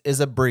shades is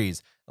a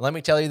breeze. And let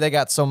me tell you, they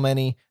got so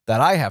many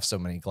that I have so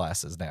many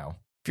glasses now.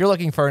 If you're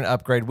looking for an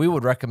upgrade, we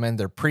would recommend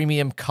their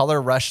premium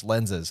Color Rush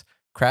lenses.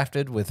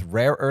 Crafted with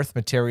rare earth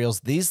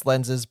materials, these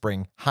lenses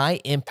bring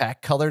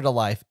high-impact color to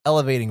life,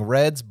 elevating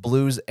reds,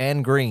 blues,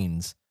 and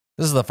greens.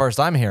 This is the first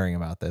I'm hearing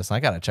about this. I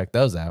got to check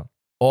those out.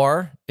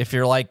 Or if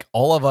you're like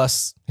all of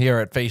us here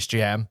at Face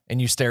Jam and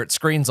you stare at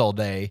screens all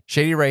day,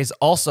 Shady Rays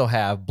also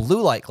have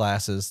blue light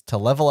glasses to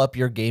level up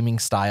your gaming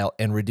style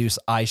and reduce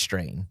eye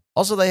strain.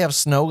 Also, they have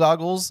snow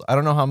goggles. I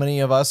don't know how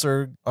many of us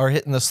are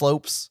hitting the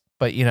slopes,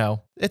 but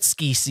it's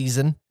ski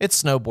season.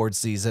 It's snowboard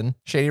season.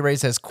 Shady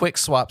Rays has quick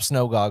swap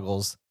snow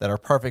goggles that are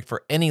perfect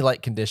for any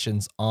light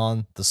conditions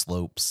on the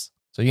slopes.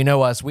 So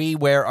us, we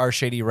wear our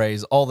Shady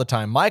Rays all the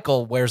time.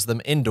 Michael wears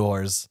them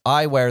indoors.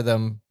 I wear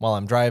them while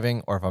I'm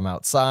driving or if I'm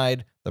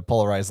outside. The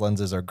polarized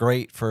lenses are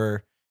great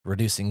for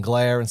reducing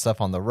glare and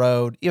stuff on the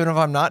road, even if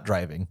I'm not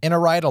driving. In a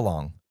ride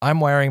along, I'm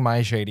wearing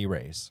my Shady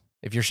Rays.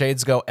 If your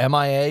shades go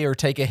MIA or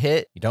take a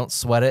hit, you don't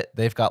sweat it.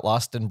 They've got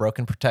lost and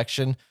broken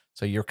protection,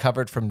 so you're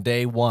covered from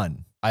day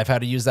one. I've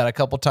had to use that a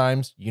couple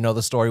times. You know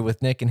the story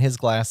with Nick and his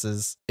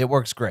glasses. It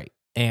works great.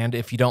 And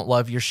if you don't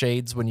love your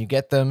shades when you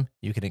get them,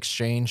 you can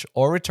exchange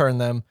or return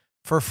them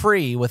for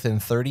free within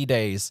 30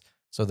 days,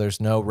 so there's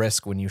no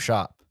risk when you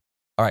shop.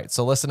 All right,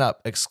 so listen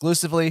up.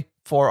 Exclusively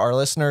for our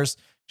listeners,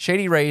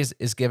 Shady Rays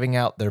is giving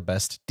out their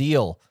best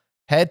deal.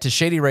 Head to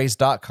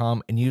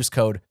shadyrays.com and use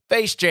code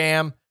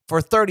FACEJAM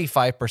for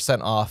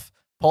 35% off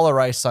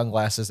polarized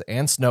sunglasses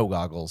and snow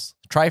goggles.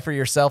 Try for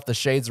yourself the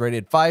shades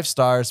rated 5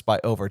 stars by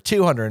over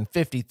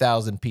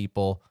 250,000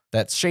 people.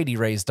 That's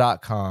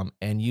ShadyRays.com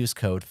and use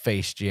code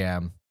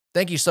FaceJam.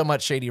 Thank you so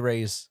much, Shady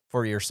Rays,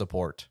 for your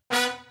support.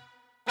 But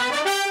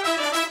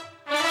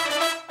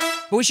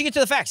we should get to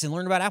the facts and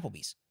learn about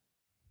Applebee's.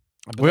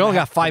 We only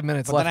got 5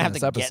 minutes But left then I have in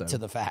this to episode. get to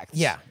the facts.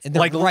 Yeah. And they're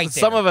Like right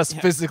some there. of us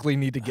physically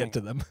need to get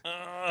to them.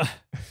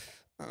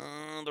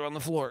 They're on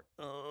the floor.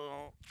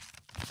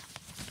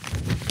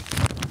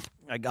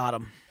 I got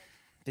them.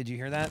 Did you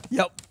hear that?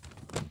 Yep.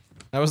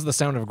 That was the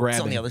sound of grabbing.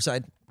 It's on the other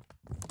side.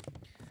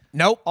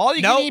 Nope. All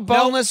you can eat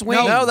boneless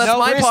wings. No, that's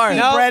my crispy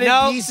part. breaded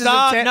pieces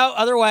stop, of no,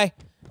 other way.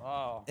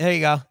 Oh. There you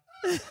go.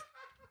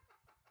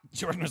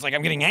 Jordan was like,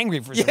 I'm getting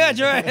angry for Yeah,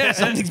 something. right.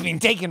 Something's being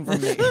taken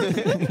from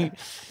me.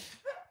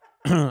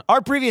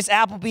 Our previous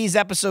Applebee's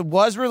episode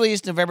was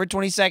released November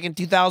 22nd,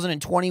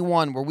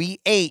 2021, where we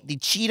ate the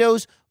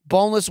Cheetos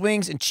boneless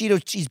wings and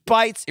Cheetos cheese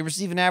bites. It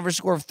received an average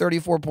score of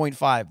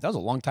 34.5. That was a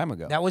long time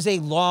ago. That was a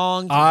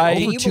long I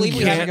Can you believe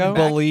we haven't can't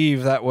been back?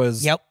 believe that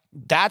was. Yep.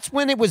 That's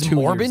when it was 2 years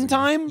Morbin ago.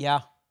 time.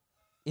 Yeah.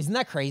 Isn't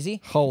that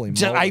crazy? Holy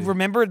So moly. I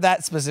remembered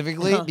that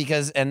specifically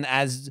because, and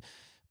as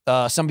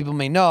some people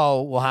may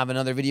know, we'll have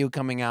another video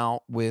coming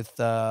out with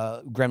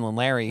Gremlin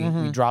Larry.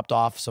 We dropped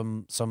off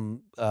some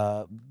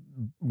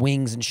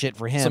wings and shit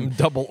for him. Some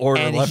double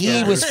order and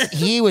leftovers.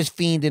 he was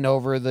fiending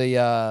over the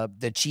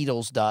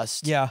Cheetos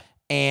dust. Yeah.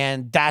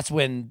 And that's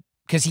when,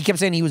 because he kept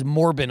saying he was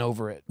morbid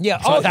over it. Yeah.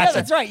 So Oh, yeah,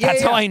 that's right. Yeah,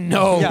 that's yeah, how yeah. I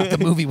know Yeah. the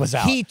movie was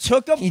out. He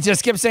took them. He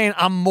just kept saying,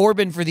 I'm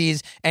morbid for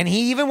these. And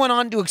he even went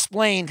on to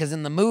explain, because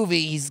in the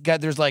movie,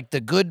 there's like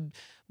the good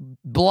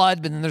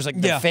blood, but then there's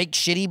like the Yeah. fake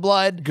shitty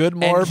blood. Good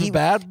And morb,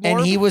 bad And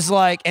morb? he was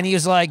like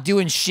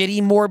doing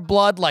shitty morb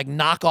blood, like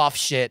knockoff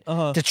shit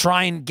to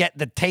try and get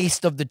the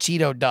taste of the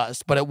Cheeto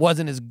dust, but it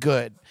wasn't as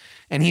good.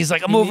 And he's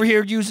like, I'm over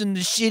here using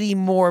the shitty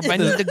morb. I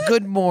need the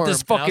good morb.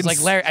 This And I was fucking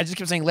like, Larry, I just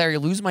kept saying, Larry,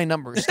 lose my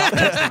number. Stop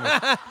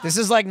texting me. This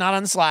is like not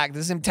on Slack.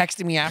 This is him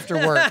texting me after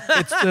work.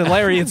 It's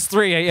Larry, it's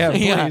 3 a.m.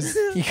 Yeah, Please.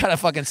 you gotta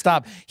fucking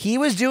stop. He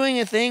was doing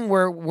a thing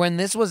where when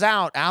this was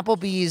out,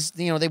 Applebee's,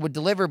 they would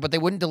deliver, but they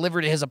wouldn't deliver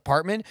to his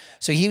apartment.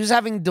 So he was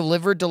having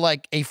delivered to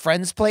like a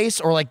friend's place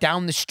or like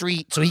down the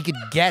street so he could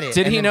get it.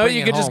 Did and he then know bring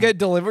you it could just home. get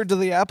delivered to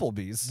the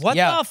Applebee's? What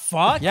Yeah. the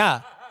fuck?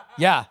 Yeah,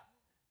 yeah.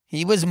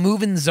 He was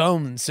moving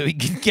zones so he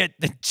could get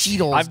the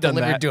Cheetos I've done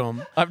delivered that. to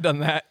him. I've done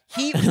that.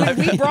 When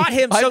we brought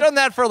him. I've So done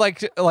that for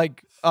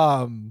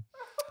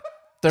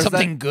there's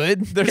Something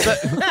good. There's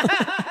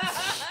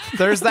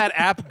there's that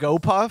app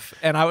GoPuff,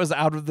 and I was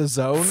out of the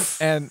zone,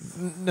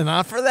 and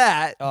not for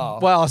that. Oh.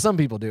 Well, some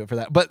people do it for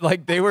that, but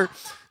like they were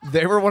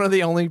one of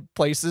the only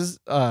places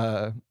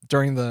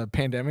during the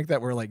pandemic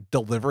that were like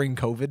delivering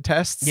COVID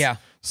tests. Yeah.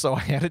 So I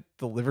had it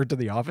delivered to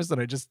the office, and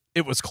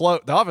it was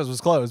closed. The office was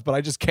closed, but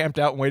I just camped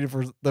out and waited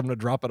for them to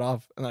drop it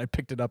off, and then I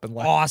picked it up and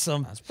left.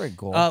 awesome. That's pretty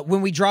cool.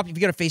 When we drop, if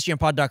you go to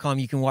facejampod.com,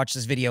 you can watch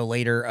this video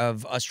later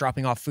of us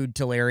dropping off food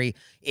to Larry.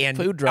 And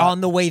Food drop.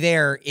 on the way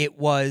there, it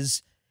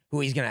was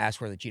who he's going to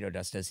ask where the Cheeto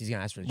dust is. He's going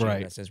to ask where the Cheeto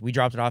Right. dust is. We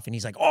dropped it off, and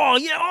he's like, oh,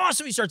 yeah,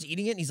 awesome. He starts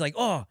eating it, and he's like,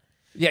 oh.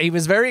 Yeah, he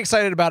was very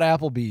excited about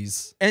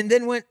Applebee's. And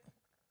then went,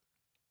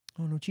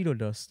 oh, no Cheeto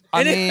dust.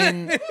 I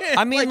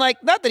And mean,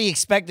 like, not that he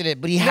expected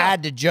it, but he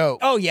had to joke.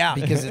 oh, yeah.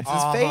 because it's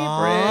his favorite.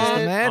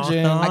 Just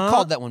imagine. I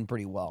called that one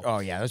pretty well. Oh,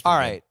 yeah. That's All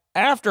right.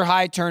 After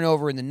high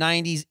turnover in the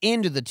 90s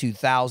into the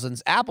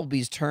 2000s,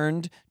 Applebee's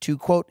turned to,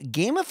 quote,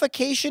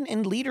 gamification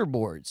and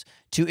leaderboards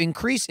to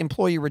increase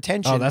employee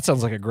retention. Oh, that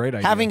sounds like a great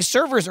idea. Having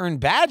servers earn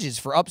badges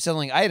for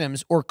upselling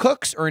items or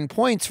cooks earn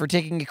points for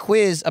taking a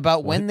quiz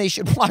about when they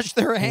should wash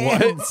their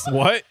hands.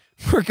 What?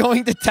 We're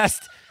going to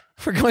test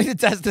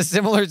a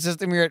similar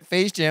system here at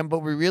Face Jam, but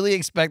we really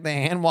expect the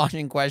hand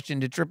washing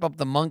question to trip up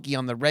the monkey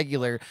on the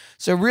regular.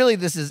 So really,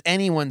 this is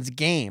anyone's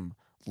game.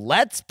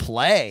 Let's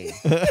play.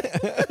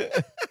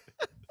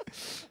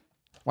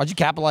 Why'd you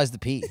capitalize the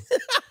P?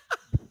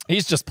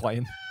 He's just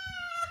playing.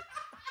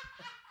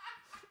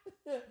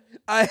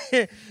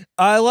 I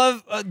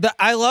love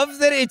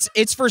that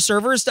it's for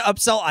servers to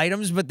upsell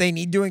items, but they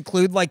need to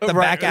include like the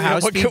Right. back of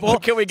house What can- people.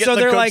 what can we get so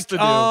the they're cooks like, to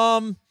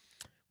do?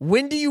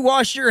 when do you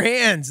wash your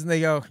hands? And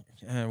they go,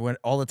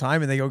 all the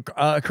time. And they go,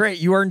 great,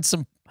 you earned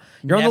some.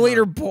 You're on the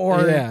Never.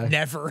 leaderboard. Yeah.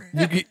 Never.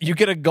 You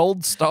get a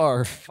gold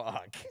star.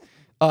 Fuck.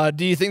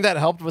 Do you think that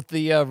helped with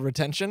the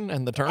retention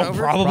and the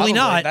turnover? Probably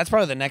not. That's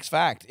probably the next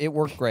fact. It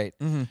worked great.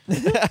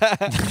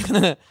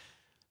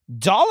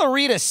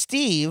 Dollarita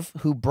Steve,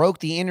 who broke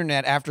the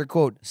internet after,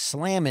 quote,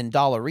 slamming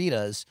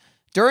Dollaritas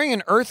during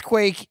an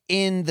earthquake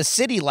in the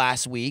city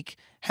last week,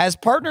 has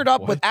partnered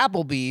up with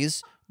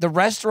Applebee's, the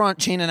restaurant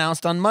chain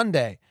announced on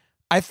Monday.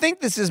 I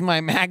think this is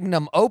my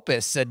magnum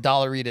opus, said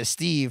Dollarita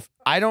Steve.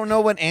 I don't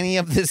know what any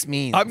of this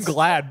means. I'm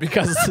glad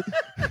because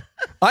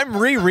I'm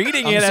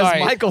rereading I'm it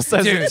sorry. as Michael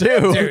says Dude, it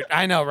too. Dude,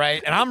 I know,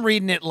 right? And I'm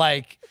reading it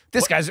like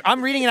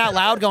I'm reading it out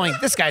loud going,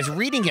 this guy's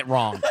reading it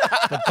wrong.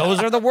 But those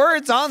are the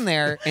words on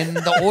there in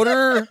the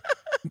order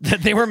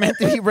that they were meant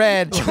to be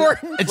read.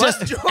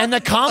 And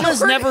the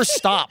commas never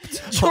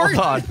stopped. Jordan,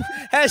 on.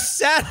 has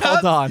sat Hold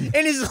up on. and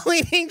is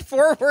leaning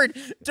forward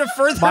to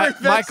further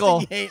Michael,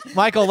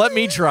 investigate. let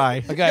me try.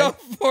 Okay. Go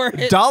for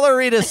it.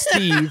 Dollarita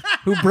Steve,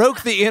 who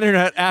broke the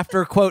internet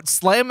after, quote,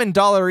 slamming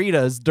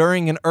Dollaritas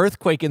during an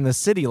earthquake in the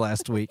city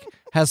last week,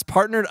 has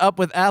partnered up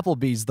with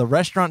Applebee's, the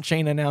restaurant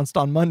chain announced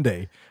on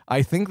Monday.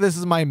 I think this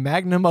is my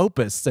magnum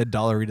opus, said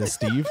Dollarita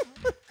Steve.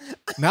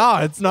 No,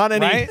 it's not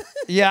any. Right?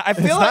 Yeah, I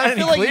feel not like,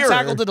 any you clearer.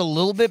 tackled it a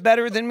little bit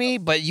better than me,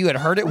 but you had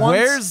heard it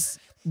once.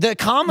 The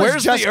commas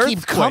where's just the keep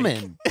earthquake?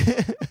 coming.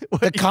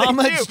 The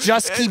commas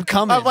just keep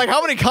coming. I'm like,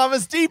 how many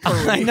commas deep are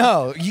we? I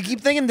know. You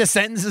keep thinking the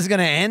sentence is going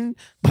to end,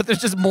 but there's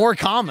just more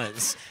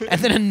commas.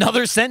 And then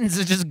another sentence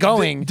is just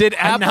going. Did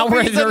and now we're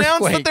in Applebee's an announce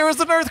earthquake. that there was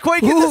an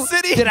earthquake in the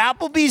city? Did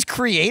Applebee's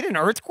create an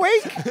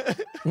earthquake?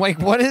 Like,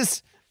 what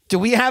is... Do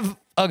we have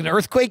an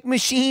earthquake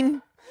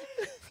machine?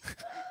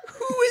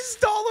 Who is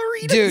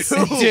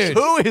Dollarita?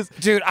 Who is?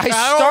 Dude, I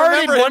don't started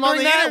remember him on wondering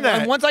the that. internet.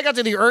 And once I got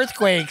to the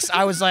earthquakes,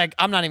 I was like,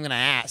 I'm not even going to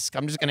ask.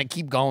 I'm just going to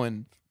keep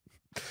going.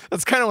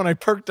 That's kind of when I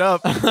perked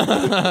up.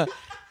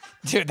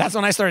 Dude, that's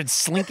when I started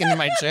slinking in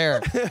my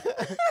chair.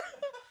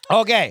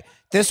 Okay,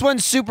 this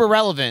one's super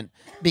relevant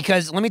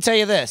because let me tell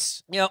you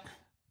this. Yep.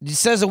 It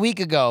says a week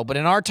ago, but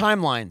in our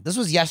timeline, this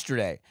was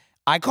yesterday.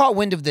 I caught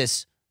wind of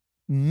this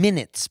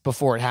minutes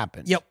before it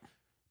happened. Yep.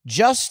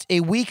 Just a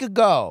week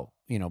ago,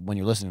 you know, when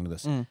you're listening to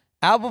this,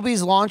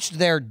 Applebee's launched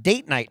their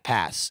date night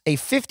pass, a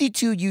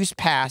 52-use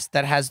pass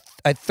that has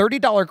a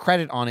 $30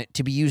 credit on it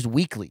to be used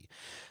weekly.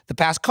 The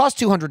pass cost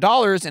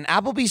 $200, and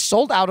Applebee's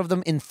sold out of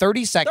them in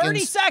 30 seconds. 30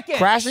 seconds!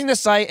 Crashing the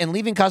site and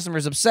leaving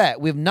customers upset.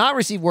 We have not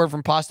received word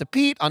from Pasta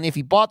Pete on if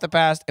he bought the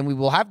pass, and we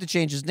will have to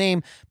change his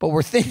name, but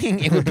we're thinking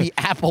it would be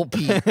Apple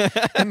Pete.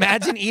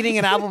 Imagine eating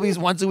at Applebee's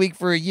once a week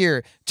for a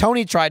year.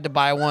 Tony tried to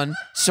buy one.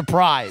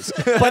 Surprise.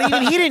 But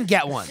even he didn't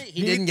get one.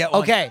 He didn't get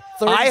one. Okay,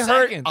 30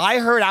 seconds. I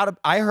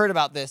heard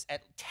about this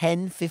at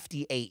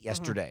 10:58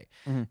 yesterday,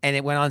 and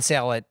it went on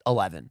sale at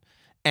 11.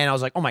 And I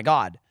was like, oh my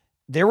God.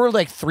 There were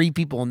like 3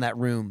 people in that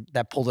room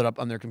that pulled it up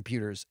on their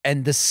computers,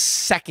 and the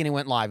second it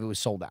went live, it was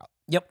sold out.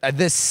 Yep.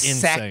 The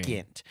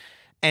second.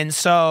 And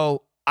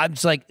so I'm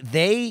just like,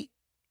 they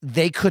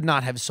could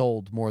not have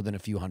sold more than a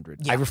few hundred.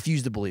 Yeah. I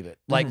refuse to believe it.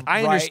 Like,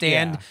 I Right,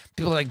 understand yeah.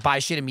 people like buy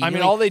shit I immediately.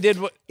 mean, all they did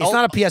was it's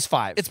not a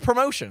PS5. It's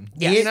promotion.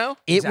 Yeah. You know.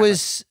 It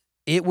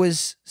Exactly.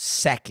 was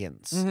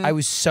seconds. Mhm. I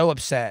was so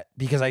upset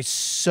because I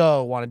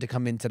so wanted to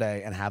come in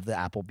today and have the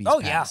Applebee's Oh,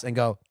 yeah. pass and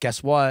go,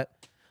 guess what?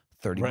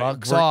 $30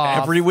 bucks We're-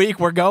 off. every week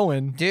we're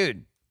going.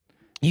 Dude.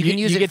 You You- can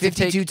use you it get to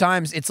 52 take-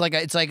 times. It's like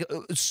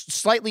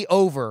slightly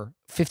over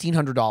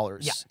 $1,500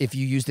 Yeah. if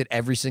you used it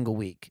every single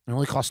week. It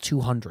only costs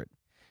 $200.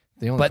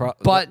 The only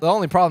But- the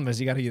only problem is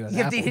you got to eat an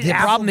You have to apple. eat The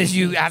problem is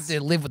you Applebee's. have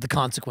to live with the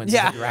consequences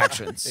Yeah. of your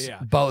actions. Yeah.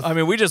 Both. I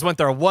mean, we just went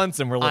there once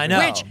and we're I living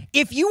know. it.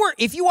 Which,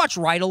 if you watch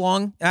Ride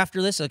Along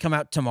after this, it'll come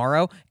out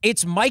tomorrow.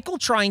 It's Michael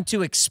trying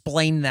to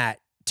explain that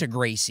to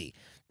Graysie,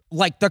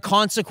 like the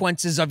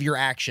consequences of your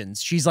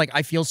actions. She's like,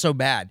 I feel so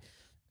bad,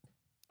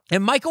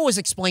 and Michael was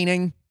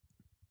explaining,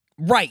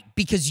 right,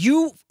 because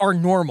you are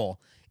normal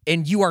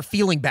and you are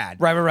feeling bad,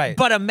 Right.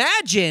 But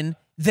imagine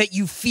that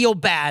you feel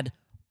bad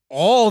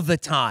all the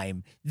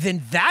time.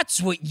 Then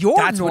that's what your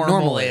That's what normal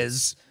normal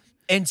is.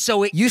 And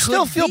so it You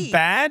still could feel be.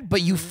 bad,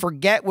 but you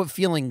forget what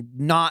feeling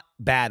not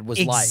bad was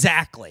like.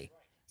 Exactly.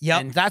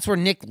 Yep. And that's where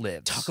Nick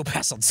lives. Taco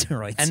Pass on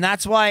steroids. And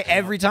that's why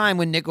every time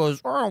when Nick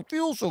goes, oh, I don't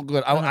feel so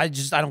good, I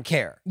don't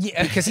care.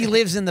 Yeah. Because he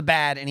lives in the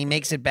bad and he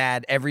makes it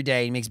bad every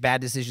day. He makes bad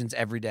decisions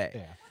every day.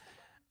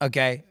 Yeah.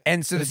 Okay.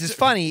 And so this is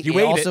funny. You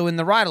ate Also in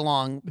the ride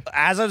along,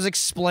 as I was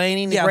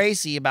explaining to Yeah.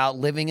 Graysie about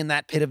living in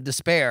that pit of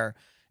despair.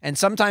 And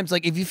sometimes,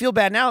 like, if you feel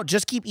bad now,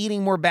 just keep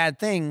eating more bad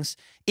things.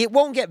 It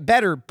won't get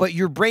better, but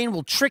your brain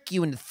will trick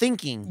you into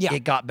thinking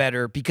it got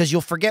better because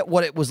you'll forget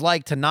what it was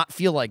like to not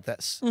feel like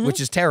this,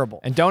 which is terrible.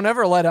 And don't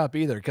ever let up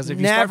either, because if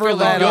you Never start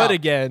let feeling up. good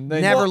again,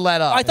 then Never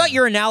let up. I thought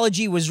your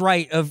analogy was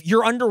right of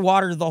you're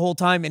underwater the whole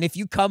time, and if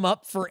you come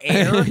up for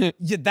air,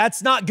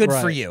 that's not good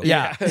for Right. you.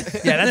 Yeah. Yeah,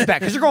 that's bad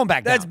because you're going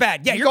back down. That's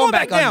bad. Yeah, you're, going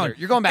back down. under.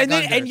 You're going back and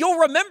then, under. and you'll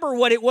remember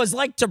what it was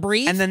like to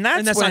breathe. And then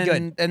that's when, when, not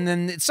good. and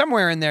then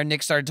somewhere in there,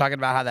 Nick started talking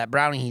about how that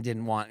brownie he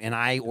didn't want, and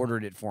I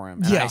ordered it for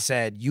him. And Yeah. I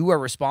said, you are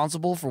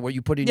responsible for what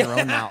you put in your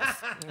own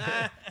mouth.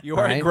 you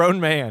are a Right? grown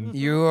man.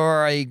 You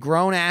are a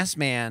grown-ass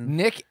man.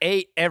 Nick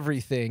ate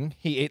everything.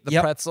 He ate the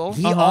Yep. pretzel.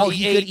 He all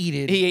he could eat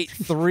it. He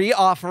ate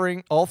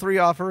all three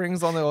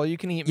offerings on the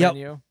all-you-can-eat Yep.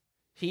 menu.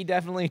 He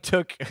definitely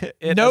took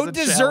it No as a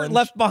dessert challenge.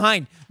 left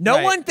behind. No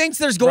Right. one thinks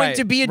there's going Right.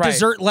 to be a Right.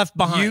 dessert left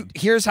behind.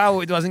 Here's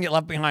how it doesn't get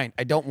left behind.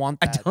 I don't want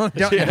that. don't-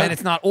 And then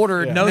it's not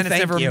ordered. Yeah. And No, then it's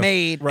thank never you.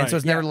 made. Right. And so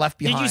it's never left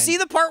behind. Did you see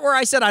the part where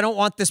I said I don't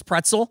want this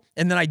pretzel,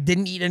 and then I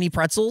didn't eat any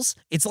pretzels?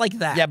 It's like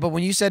that. Yeah, but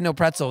when you said no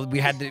pretzel,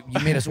 you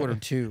made us order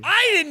 2.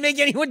 I didn't make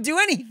anyone do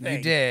anything.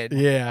 You did.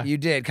 Yeah. You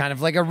did. Kind of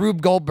like a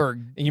Rube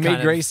Goldberg. And you made kind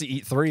of- Gracie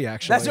eat 3,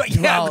 actually. That's what.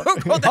 Yeah.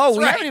 Well, that's oh,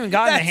 we right. haven't even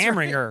gotten That's the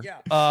hamburger.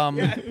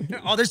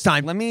 right. Oh, there's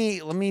time. Let me.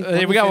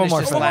 we got one more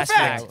this fact. last One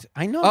more fact. fact.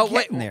 I know. Oh, I'm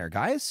getting there,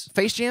 guys.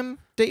 Face Jam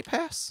date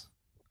pass.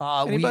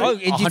 Anybody? Oh,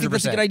 do you think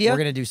that's a good 100%. idea? We're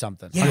gonna do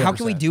something. Yeah, how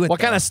can we 100%. do it? What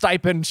kind though? of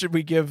stipend should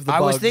we give the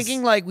I was bugs?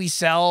 thinking like we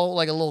sell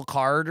like a little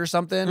card or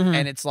something,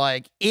 and it's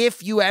like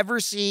if you ever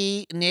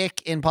see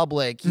Nick in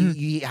public,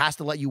 he has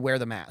to let you wear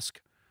the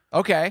mask.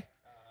 Okay.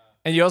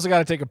 And you also got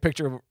to take a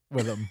picture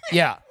with him.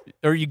 Yeah,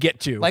 Or you get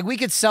to. like we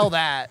could sell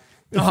that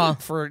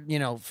for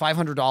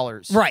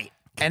 $500, Right.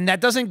 and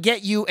that doesn't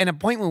get you an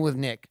appointment with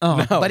Nick.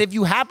 No. But if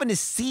you happen to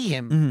see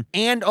him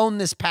and own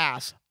this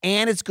pass,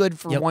 and it's good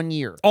for 1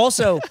 year.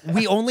 Also,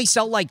 we only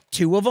sell like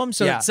 2 of them,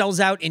 so Yeah. it sells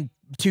out in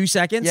 2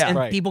 seconds, Yeah. and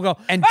Right. people go,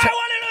 And I to- want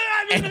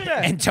it.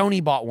 And Tony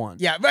bought one.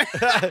 Yeah.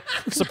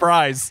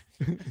 Surprise.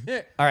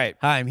 All right.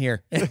 Hi, I'm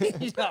here.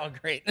 Oh,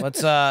 great.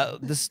 Let's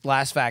this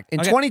last fact. In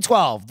Okay.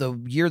 2012, the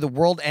year the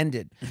world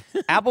ended,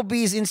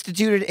 Applebee's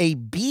instituted a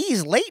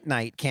Bees late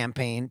night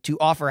campaign to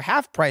offer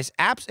half-price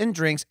apps and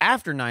drinks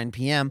after 9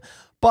 p.m.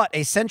 But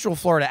a Central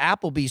Florida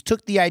Applebee's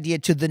took the idea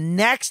to the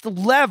next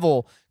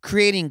level,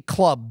 creating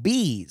Club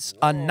Bees,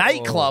 a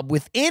nightclub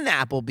within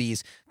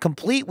Applebee's,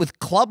 complete with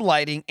club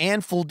lighting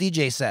and full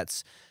DJ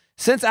sets.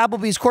 Since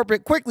Applebee's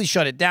corporate quickly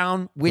shut it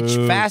down, which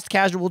fast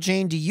casual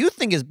chain do you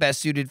think is best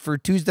suited for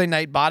Tuesday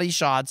night body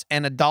shots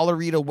and a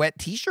Dollarita wet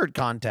t-shirt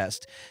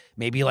contest?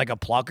 Maybe like a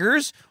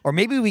Pluckers? Or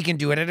maybe we can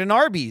do it at an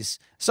Arby's.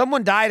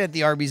 Someone died at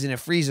the Arby's in a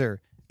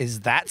freezer.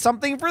 Is that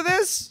something for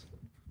this?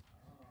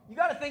 You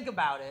got to think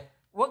about it.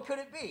 What could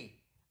it be?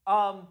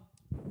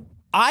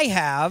 I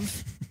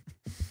have.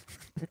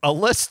 A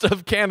list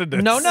of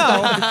candidates. No.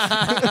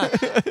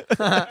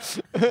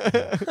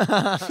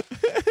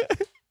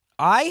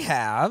 I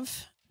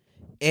have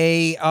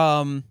a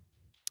Let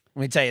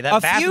me tell you, that A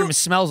bathroom few-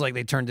 smells like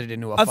they turned it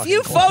into a a fucking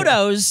few club.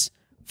 photos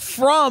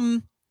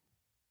from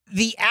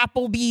the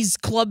Applebee's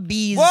Club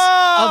Bees Whoa,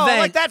 I event.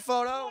 like that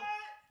photo.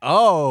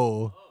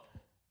 Oh.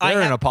 I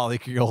They're in have- a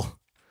polycule.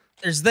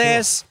 There's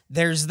this.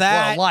 There's What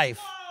that. a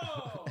life.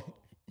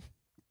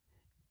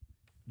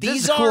 This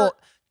These is are cool.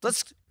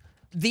 Let's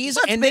these,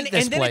 let's and make then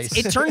this and then place.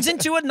 it turns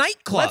into a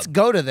nightclub. let's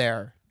go to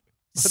there.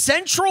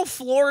 Central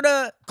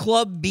Florida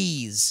Club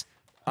Bees.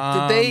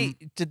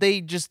 Did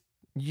they just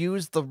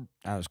use the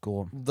That was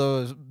cool.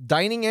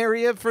 dining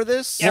area for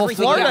this? Well,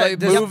 Everything- Florida, Like,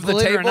 this- move the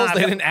believe it or tables. not,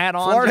 They didn't add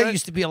on. Florida to it?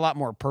 used to be a lot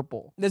more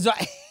purple. That's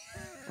why.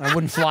 I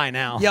wouldn't fly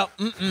now. Yep.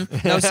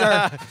 No,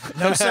 sir.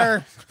 No,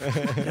 sir.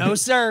 No,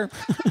 sir.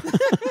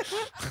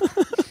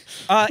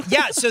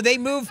 Yeah. So they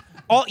move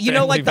all. You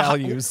know, like Family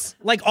the values.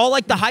 like all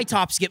like the high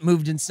tops get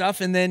moved and stuff,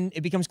 and then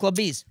it becomes Club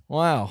Bees.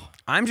 Wow.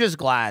 I'm just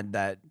glad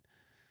that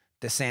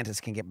DeSantis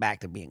can get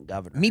back to being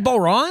governor. Meatball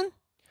Ron.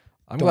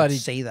 I'm Don't glad he.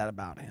 say that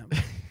about him.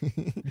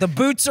 The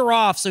boots are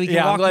off, so he can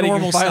Yeah, I'm walk glad he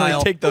normal can finally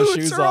style. take those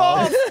Boots shoes are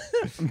off.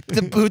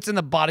 The boots and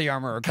the body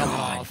armor are coming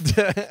off.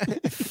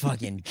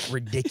 Fucking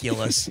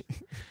ridiculous.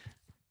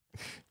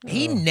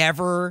 He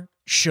never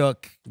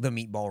shook the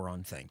Meatball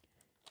Ron thing.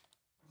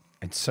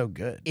 It's so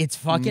good. It's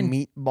fucking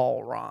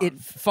meatball Ron. It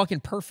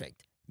fucking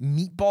perfect.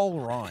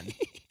 Meatball Ron.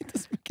 It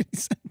doesn't make any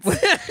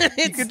sense.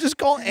 You could just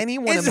call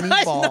anyone a It's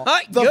meatball.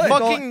 not The good. Call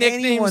fucking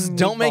nicknames anyone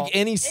don't make meatball.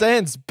 any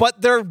sense,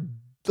 but they're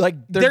like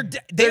They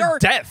they're are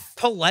death.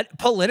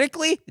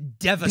 Politically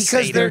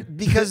devastating.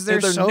 because they're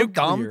They're so nuclear.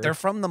 dumb. They're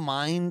from the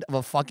mind of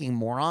a fucking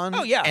moron.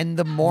 Oh, yeah. and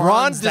the Ron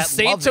morons that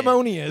love it.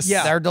 DeSanctimonious.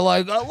 Yeah. They're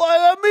like, I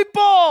like a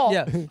meatball.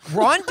 Yeah.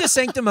 Ron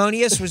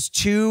DeSanctimonious was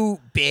too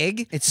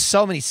big. It's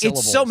so many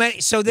syllables. It's so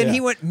many. So then Yeah. he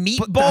went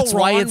Meatball that's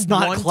Ron why it's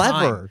not one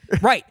clever. time.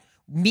 Right.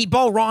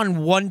 Meatball Ron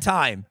one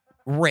time.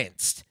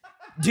 Rinsed.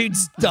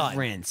 Dude's done.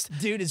 Rinsed.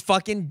 Dude is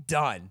fucking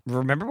done.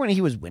 Remember when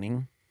he was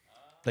winning?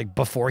 Like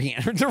before he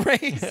entered the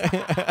race?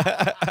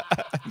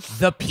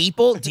 The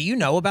people, do you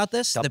know about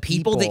this? The The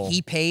people that people.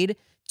 he paid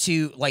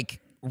to like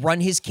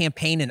run his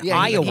campaign in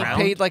Yeah, he Iowa.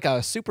 paid like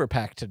a super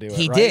PAC to do it.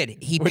 He right? did.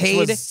 He Which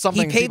paid was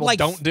something he paid people like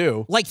don't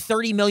do. like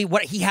 30 million.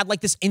 What he had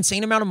like this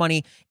insane amount of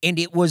money, and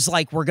it was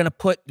like we're gonna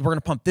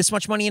pump this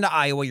much money into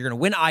Iowa. You're gonna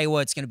win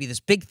Iowa. It's gonna be this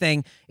big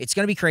thing. It's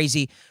gonna be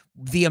crazy.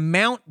 The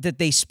amount that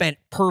they spent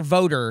per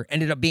voter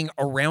ended up being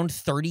around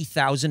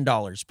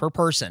 $30,000 per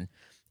person,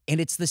 and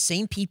it's the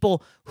same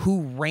people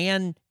who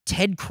ran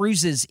Ted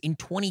Cruz's in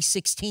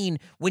 2016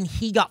 when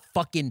he got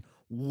fucking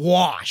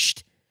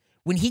washed.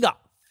 When he got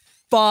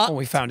fucked. When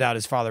we found out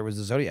his father was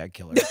a Zodiac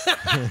killer.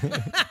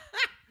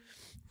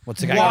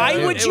 What's the guy Why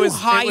gonna do? would you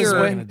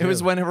hire- It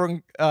was when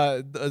everyone,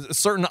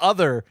 certain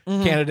other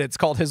candidates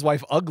called his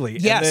wife ugly.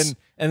 Yes.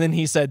 And then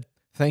he said,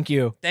 "Thank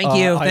you, Thank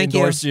you, I thank you,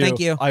 endorse thank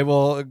you. I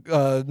will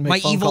make My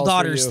phone evil calls for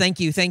daughters. you."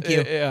 Thank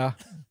you. Yeah.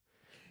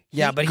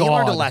 Yeah, but he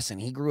learned a God. lesson.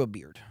 He grew a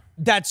beard.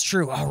 That's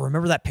true. Oh,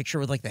 remember that picture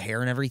with like the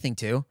hair and everything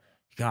too?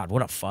 God,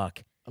 what a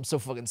fuck. I'm so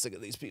fucking sick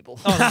of these people.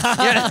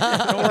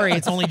 Yeah, don't worry,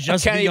 it's only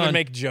just Can't begun. even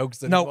make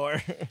jokes No.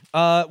 anymore.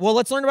 Well,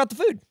 let's learn about the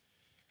food.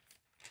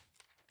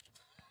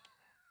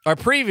 Our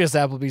previous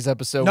Applebee's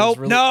episode Nope. was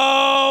really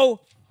No.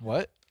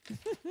 what?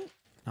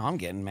 No, I'm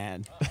getting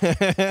mad.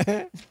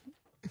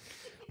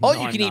 All No,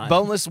 you I'm can eat not.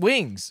 boneless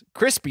wings,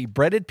 crispy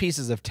breaded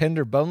pieces of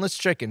tender boneless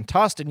chicken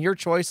tossed in your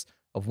choice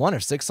of 1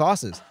 of 6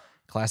 sauces: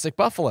 classic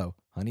buffalo,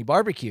 honey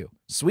barbecue,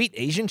 sweet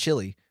Asian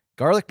chili,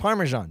 garlic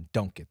parmesan.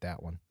 Don't get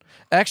that one.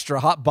 extra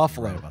hot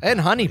buffalo,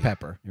 and honey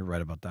pepper. You're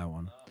right about that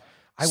one.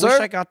 I wish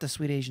Serve- I got the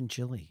sweet Asian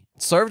chili.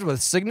 Served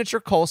with signature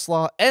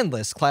coleslaw,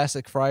 endless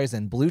classic fries,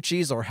 and blue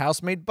cheese or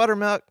house-made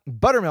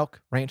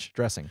buttermilk ranch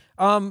dressing.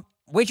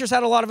 Waitress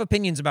had a lot of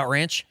opinions about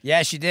ranch.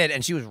 Yeah, she did,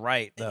 and she was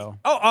right though.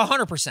 Oh,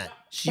 100%.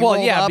 She Well,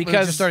 rolled yeah, up and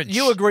because just started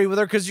you agree with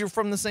her because you're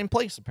from the same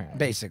place, apparently.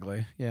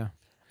 basically. Yeah.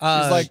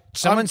 She's like,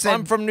 someone said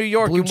I'm from New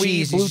York, blue and we eat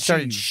cheese. blue She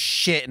started cheese.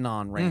 shitting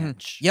on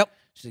ranch. Yep.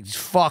 She's like, these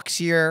fucks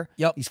here.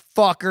 Yep. These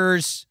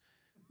fuckers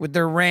with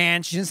their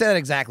ranch. She didn't say that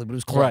exactly, but it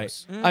was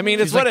close. Right. I mean,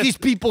 She's it's what like, it- these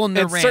people in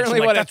their it's ranch. certainly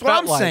I'm like, what that's it what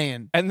felt I'm like.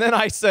 saying. And then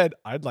I said,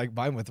 I'd like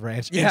mine with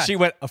ranch. Yeah. And she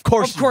went, of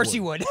course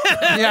You would.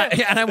 yeah,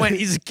 and I went,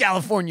 he's a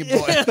California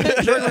boy.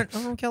 Jordan went,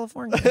 I'm from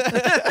California.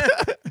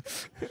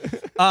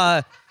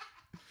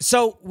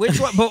 So which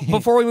one?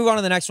 Before we move on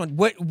to the next one,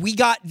 we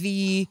got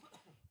the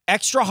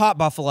extra hot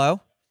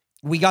buffalo,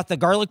 we got the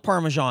garlic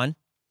parmesan,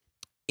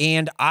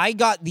 and I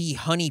got the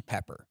honey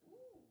pepper.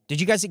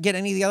 Did you guys get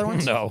any of the other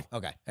ones? No.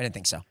 Okay, I didn't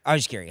think so. I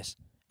was just curious.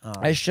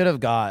 I should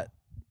have got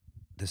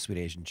the sweet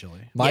Asian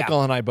chili.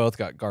 Michael and I both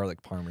got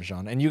garlic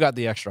parmesan, and you got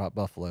the extra hot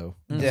buffalo.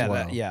 as Yeah,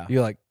 well. yeah.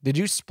 You like? Did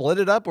you split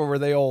it up, or were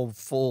they all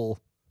full?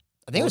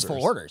 I think it was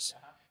full orders.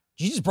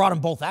 She just brought them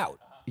both out.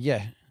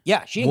 Yeah.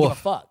 Yeah, she didn't give a Woof.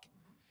 fuck.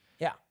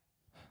 Yeah.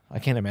 I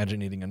can't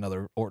imagine eating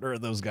another order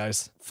of those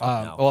guys.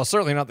 no. Well,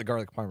 certainly not the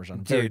garlic parmesan.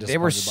 I'm very Dude, they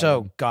were disappointed by so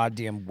them.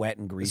 goddamn wet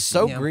and greasy.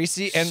 so Yeah.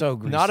 greasy and So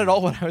not at greasy.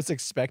 all what I was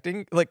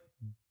expecting. Like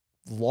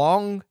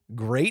long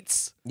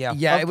grates. Yeah.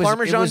 Yeah, of it was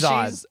Parmesan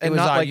odd. cheese It and was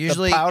not odd. like the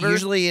usually, powder.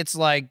 usually it's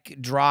like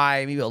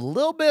dry, maybe a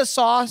little bit of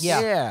sauce.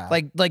 Yeah.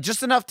 like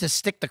just enough to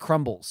stick the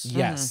crumbles.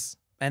 Yes.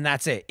 And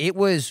that's it. It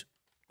was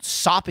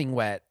sopping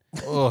wet.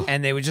 Ugh.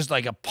 And they were just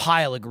like a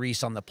pile of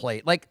grease on the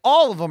plate. Like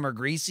all of them are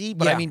greasy,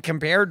 but I Yeah. mean,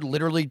 compared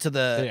literally to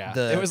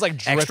the It was like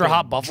extra dripping-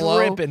 hot buffalo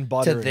dripping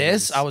butter to and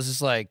this, grease. I was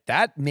just like,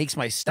 that makes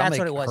my stomach. That's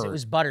what it was. hurt. It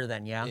was butter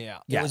then, yeah.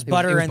 Yeah. It was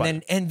butter,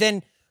 and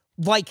then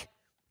like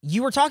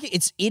you were talking,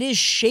 it is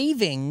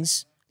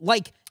shavings,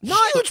 like not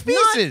Huge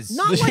pieces.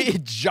 not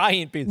like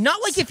giant piece.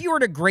 not like if you were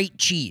to grate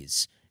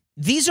cheese.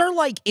 These are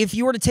like if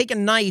you were to take a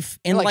knife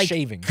and They're like like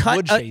shavings, cut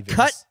wood a, shavings.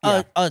 cut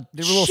Yeah. a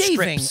They were little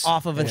shaving strips.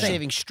 off of a Yeah. thing,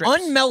 Shaving strips.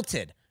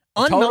 unmelted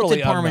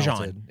Totally Parmesan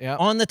unmelted, yeah.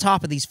 on the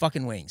top of these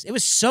fucking wings. It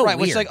was so right,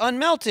 weird. which like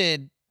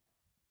unmelted,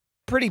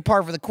 pretty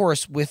par for the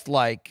course with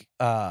like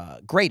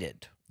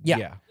grated,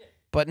 yeah.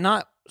 but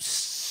not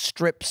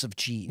strips of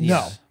cheese.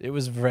 No. It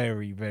was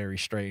very, very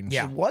strange.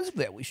 Yeah. It was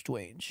very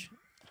strange.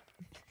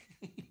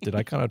 Did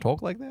I kind of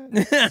talk like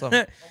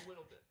that?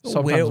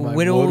 Sometimes my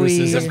Widowy-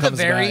 witticism Just the comes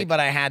very, back. but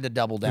I had to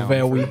double down.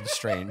 Very. For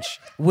strange.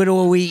 What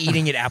are we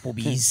eating at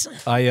Applebee's?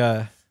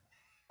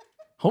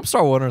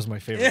 Homestar Warner is my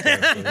favorite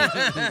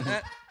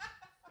character.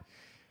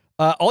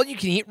 All you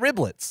can eat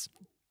riblets.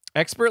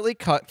 Expertly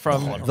cut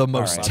from the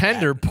most right.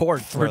 tender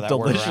pork for that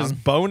word delicious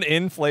around.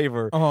 bone-in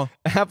flavor. Uh-huh.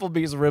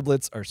 Applebee's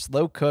riblets are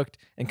slow cooked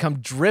and come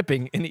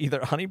dripping in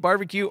either honey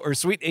barbecue or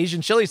sweet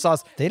Asian chili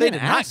sauce. They didn't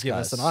did not ask give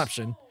us. us an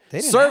option.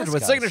 They didn't Served ask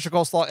with us. signature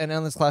coleslaw and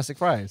endless classic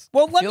fries.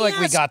 Well, I let feel me like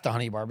we ask- got the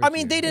honey barbecue. I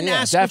mean, they didn't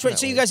Yeah, ask which way. So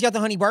definitely. you guys got the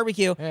honey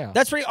barbecue. Yeah.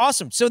 That's pretty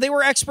awesome. So they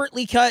were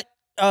expertly cut.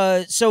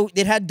 So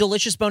it had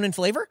delicious bone-in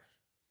flavor.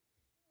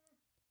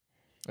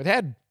 It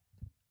had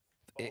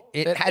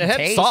It had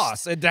taste.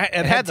 sauce. It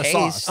had the taste.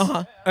 sauce.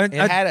 Uh-huh. It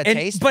had a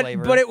taste but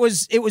flavor. but it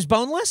was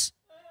boneless.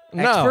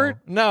 Expert?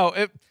 No.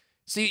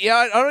 See, yeah,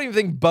 I don't even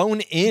think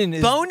bone-in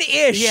is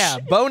Bone-ish. Yeah,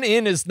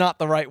 bone-in is not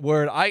the right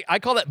word. I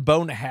call it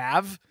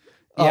bone-have.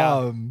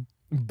 Yeah.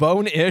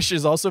 Bone-ish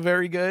is also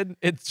very good.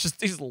 It's just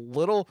these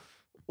little,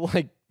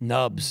 like,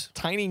 Nubs.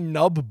 tiny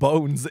nub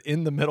bones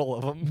in the middle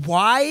of them.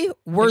 Why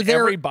were In there?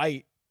 every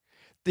bite?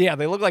 Yeah,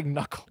 they look like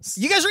knuckles.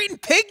 You guys are eating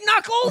pig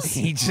knuckles?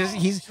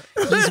 He's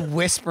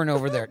whispering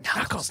over there.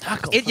 Knuckles.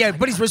 Yeah,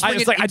 but he's whispering.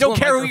 It's like, I into don't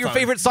a care who your microphone.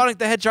 favorite Sonic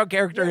the Hedgehog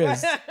character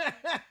is.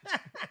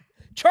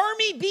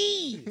 Charmy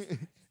B.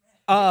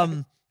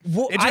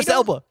 Idris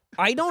Elba.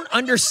 I don't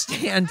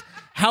understand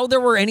how there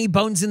were any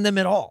bones in them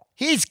at all.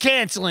 He's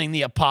canceling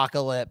the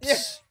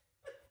apocalypse.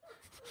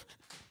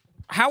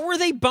 How were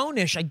they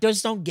bone-ish? I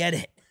just don't get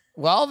it.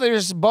 Well,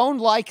 there's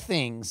bone-like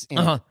things. In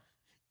it.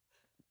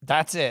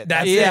 That's it.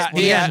 That's Yeah,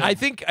 it. yeah. I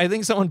think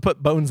someone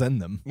put bones in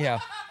them. yeah.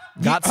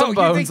 Got some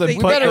bones and We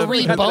put better them-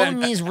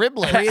 rebone these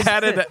riblets.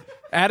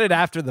 added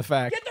after the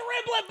fact. Get the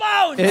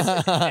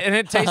riblet bones. And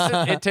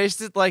it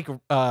tasted like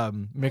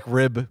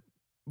McRib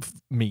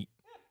meat,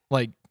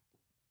 like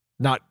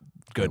not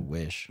good.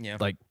 wish. Yeah.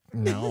 Like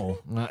no,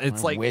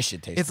 it's I like wish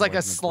it tasted it's like like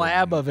a McRib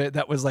slab meat. of it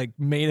that was like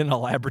made in a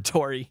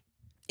laboratory.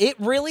 It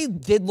really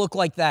did look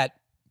like that,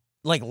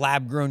 like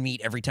lab-grown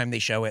meat every time they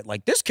show it.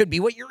 Like, this could be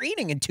what you're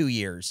eating in 2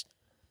 years.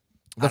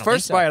 I The don't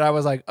first think so. bite, I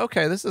was like,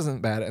 okay, this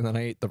isn't bad, and then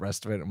I ate the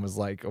rest of it and was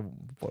like, oh,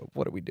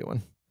 what are we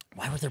doing,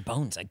 Why were there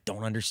bones? I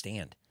don't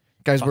understand.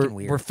 guys? Fucking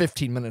weird. We're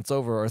 15 minutes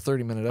over our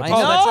 30-minute episode. Oh,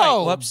 that's right.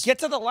 No! Whoops. Get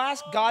to the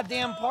last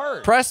goddamn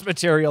part. Press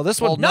material. This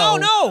one, Well,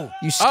 No.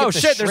 You skipped Oh the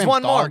shit! There's shrimp,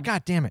 one more. dog.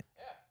 God damn it!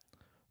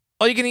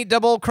 Oh, you can eat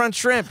double crunch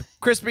shrimp,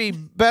 crispy,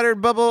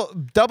 battered double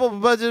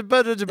budget.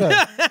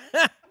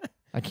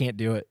 I can't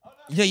do it.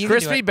 Yeah, you can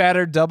do Crispy it.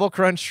 batter double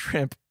crunch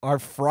shrimp are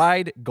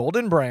fried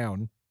golden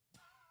brown.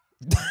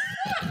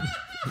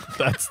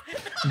 That's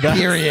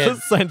Period. the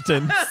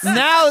sentence.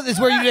 Now is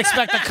where you'd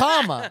expect a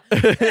comma.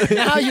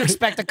 Now you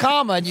expect a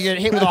comma, and you get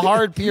hit with a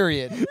hard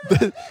period.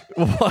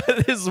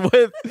 What is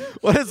with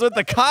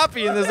the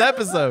copy in this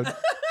episode?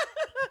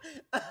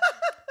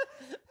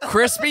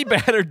 Crispy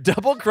batter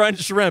double crunch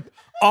shrimp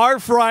are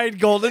fried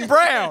golden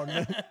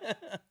brown.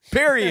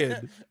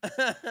 Period.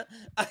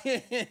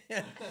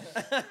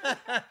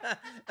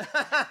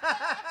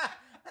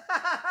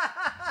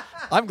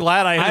 I'm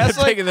glad I ended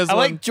up taking this I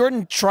one. like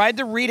Jordan tried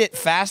to read it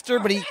faster,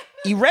 but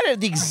he read it at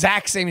the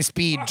exact same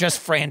speed, just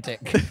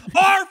frantic.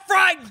 Are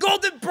fried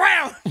golden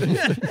brown.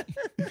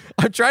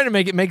 I'm trying to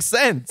make it make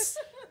sense.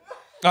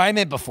 Oh, I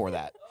meant before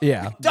that.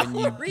 Yeah. When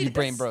you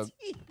brain broke.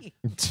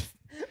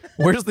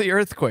 Where's the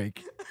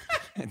earthquake?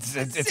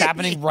 It's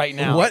happening right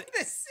now.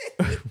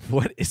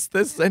 What is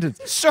this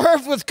sentence?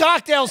 Served with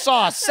cocktail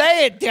sauce.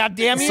 Say it,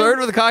 goddamn you. Served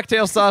with a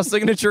cocktail sauce,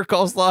 signature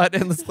coleslaw, and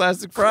endless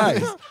classic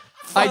fries.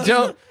 I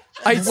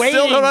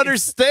still don't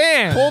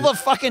understand. Pull the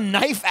fucking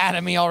knife out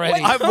of me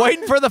already. I'm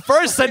waiting for the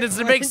first sentence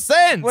to make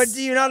sense. What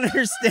do you not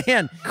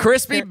understand?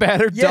 Crispy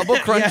batter double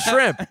crunch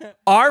shrimp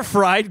are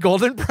fried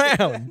golden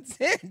brown.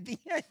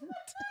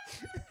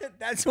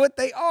 That's what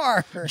they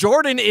are.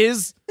 Jordan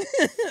is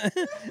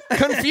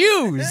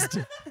confused.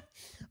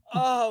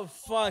 Oh,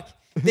 fuck.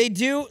 They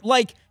do,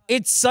 like,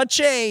 it's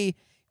such a,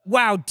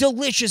 wow,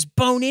 delicious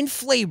bone-in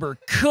flavor,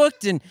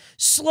 cooked and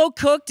slow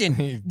cooked,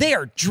 and they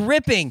are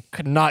dripping.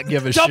 Could not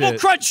give a Double shit.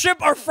 crunch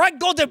shrimp are fried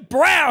golden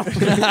brown.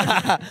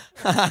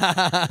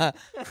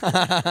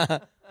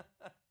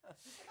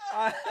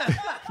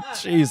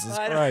 Jesus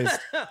Christ.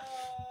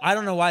 I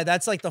don't know why.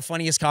 That's like the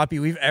funniest copy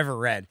we've ever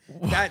read.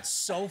 That's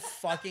so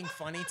fucking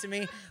funny to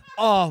me.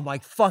 Oh, my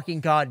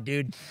fucking God,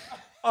 dude.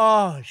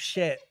 Oh,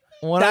 shit.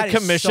 Want That to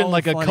is commission so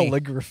like a funny.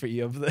 calligraphy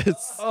of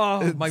this.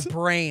 Oh, my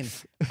brain.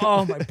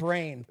 Oh, my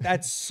brain.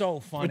 That's so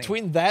funny.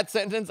 Between that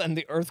sentence and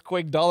the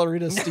earthquake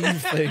Dollarita Steve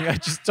thing, I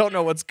just don't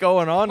know what's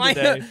going on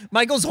today.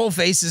 Michael's whole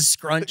face is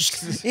scrunched.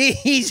 I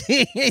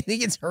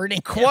think it's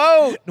hurting.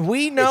 Quote,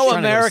 we know trying to go to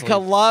America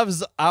sleep.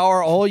 loves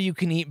our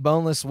all-you-can-eat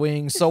boneless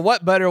wings, so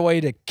what better way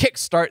to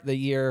kickstart the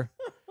year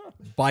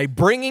by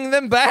bringing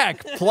them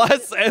back,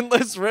 plus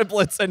endless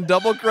riblets and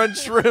double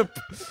crunch shrimp,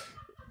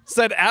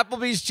 said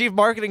Applebee's chief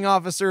marketing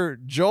officer,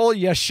 Joel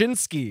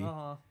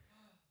Yashinsky.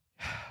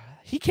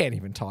 He can't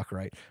even talk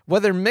right.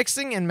 Whether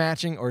mixing and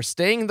matching or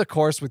staying the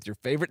course with your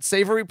favorite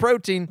savory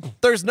protein,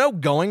 there's no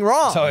going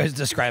wrong. So I always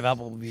describe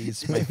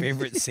Applebee's my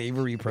favorite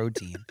savory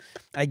protein.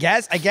 I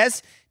guess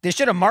they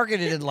should have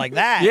marketed it like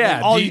that. Yeah,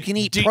 Like, all do you can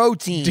eat do-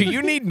 protein. Do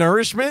you need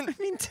nourishment? I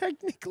mean,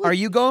 technically. Are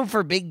you going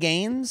for big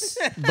gains,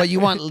 but you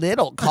want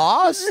little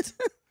cost?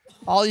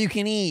 All you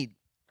can eat.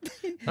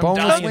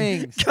 Boneless dying.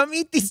 wings. Come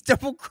eat these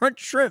double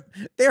crunch shrimp.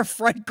 They're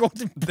fried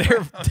golden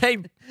brown.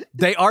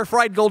 They are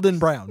fried golden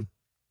brown.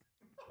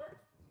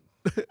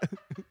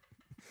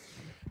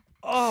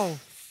 Oh,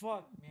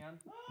 fuck, man.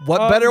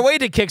 What better way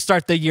to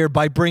kickstart the year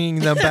by bringing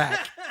them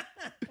back?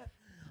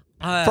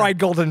 Fried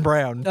golden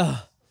brown.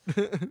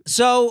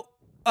 So,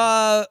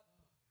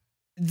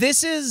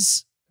 this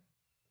is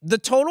the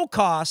total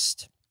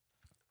cost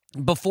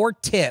before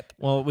tip.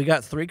 Well, we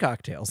got 3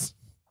 cocktails.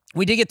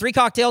 We did get 3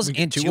 cocktails We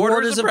get and 2 2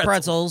 orders of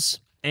pretzels.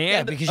 Yeah,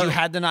 And because you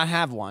had to not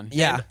have one.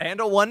 Yeah. and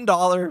a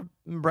 $1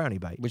 brownie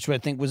bite. Which I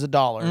think was $1.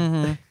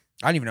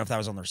 I don't even know if that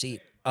was on the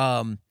receipt.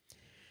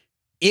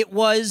 It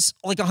was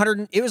like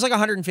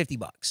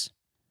 $150.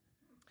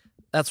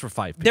 That's for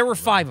 5 people. There were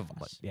 5 of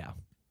us. Yeah.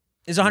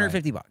 It's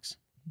 $150.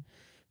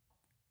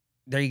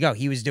 There you go.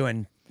 He was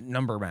doing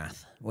number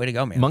math. Way to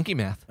go, man. Monkey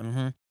math.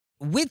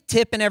 With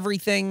tip and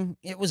everything,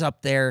 it was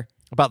up there.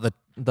 About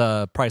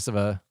the price of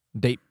a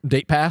date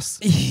pass.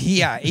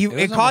 Yeah, it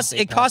almost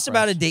date costs pass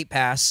about price. a date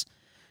pass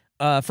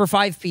for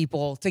 5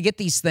 people to get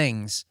these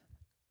things.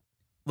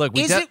 Look,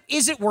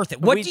 Is it worth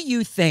it? What we- do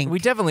you think? we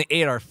definitely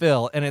ate our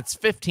fill, and it's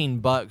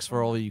 $15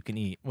 for all you can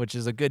eat, which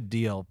is a good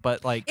deal.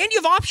 But like, and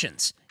you have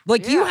options.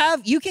 Like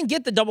you can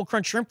get the double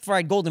crunch shrimp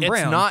fried golden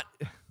brown.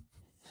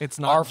 It's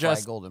not Our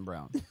just fried golden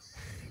brown.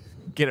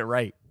 get it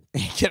right.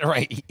 Get it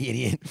right, you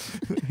idiot.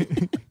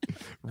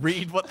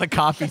 Read what the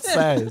copy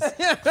says.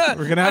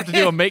 We're gonna have to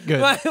do a make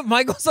good.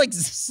 Michael's like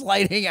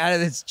sliding out of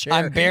this chair.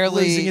 I'm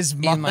barely losing his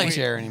in mind. my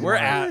chair anymore.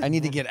 I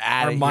need to get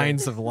out Our of here.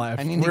 minds have left.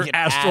 I need We're to get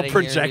astral outta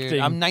here, dude.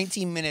 projecting. I'm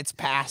 19 minutes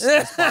past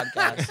this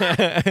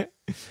podcast.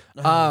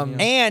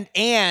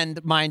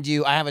 And mind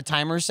you, I have a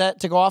timer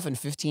set to go off in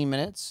 15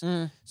 minutes.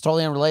 It's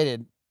totally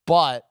unrelated.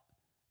 But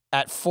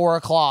at 4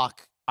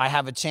 o'clock, I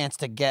have a chance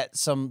to get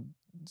some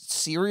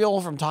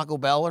cereal from Taco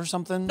Bell or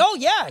something. Oh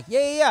yeah.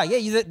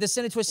 You the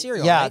Cinnamon Twist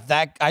cereal. Yeah, right?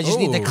 that I just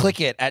need to Ooh. click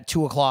it at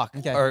 2 o'clock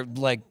Okay. or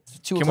like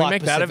 2 Can o'clock. we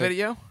make that a Pacific.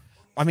 video?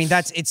 I mean,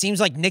 it seems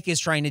like Nick is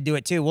trying to do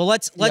it too. Well,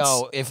 let's.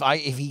 Yo, if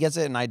he gets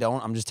it and I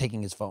don't, I'm just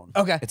taking his phone.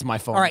 Okay. It's my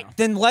phone. All right, now.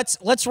 then let's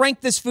rank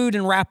this food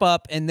and wrap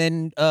up, and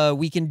then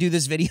we can do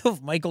this video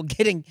of Michael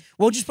getting.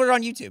 We'll just put it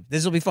on YouTube.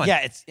 This will be fun. Yeah,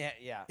 it's yeah.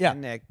 Yeah.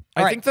 And Nick.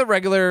 I think the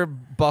regular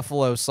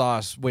buffalo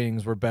sauce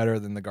wings were better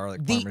than the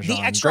garlic The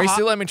parmesan. extra Gracie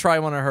hot- let me try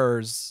one of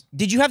hers.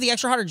 Did you have the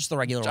extra hot or just the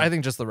regular one? I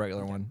think just the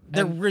regular one.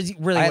 there really I had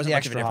wasn't the much of a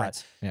extra hot.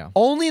 difference. Yeah.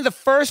 Only the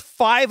first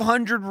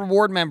 500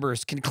 reward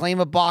members can claim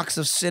a box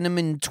of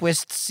cinnamon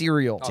twist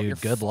cereal. Dude,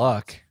 good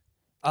luck.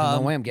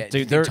 No way I'm getting.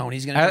 Dude, Do you think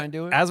Tony's gonna try and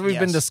do it? As we've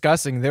been Yes.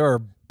 discussing, there are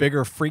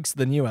bigger freaks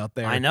than you out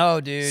there. I know,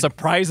 dude.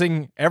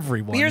 Surprising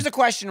everyone. But here's the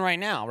question right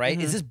now,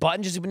 right? Is this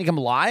button just when you come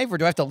live, or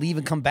do I have to leave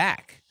and come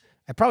back?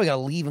 I probably got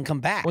to leave and come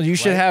back. well, you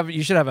should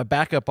right? have a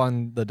backup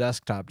on the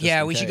desktop. Just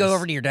Yeah, in we should case. go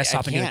over to your I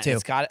desktop and do it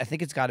can't. too. I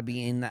think it's got to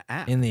be in the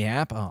app. in the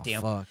app. Oh,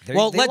 Damn. fuck. They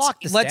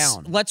locked this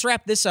down. let's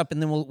wrap this up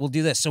and then we'll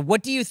do this. So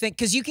what do you think?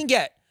 Because you can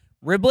get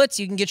riblets,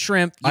 you can get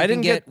shrimp. You I can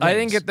didn't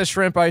get get the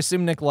shrimp. I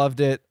assume Nick loved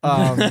it.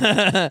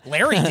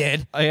 Larry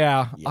did.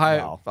 Yeah,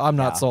 wow. I'm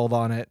not Yeah. sold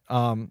on it.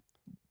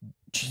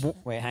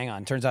 Wait, hang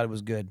on. Turns out it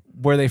was good.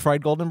 Were they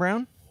fried golden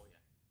brown?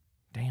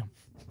 Damn.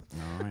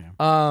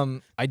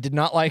 I did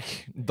not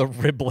like the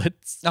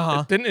riblets. Uh-huh.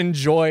 I didn't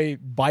enjoy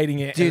biting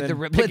it. Dude, and the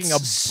then picking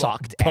riblets a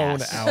sucked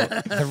bone ass. out.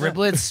 The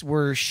riblets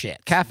were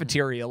shit.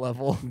 Cafeteria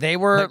level. They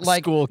were Like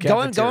like school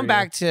going cafeteria.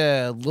 back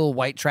to Little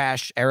White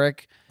Trash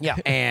Eric. Yeah.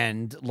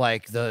 And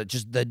like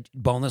the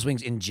boneless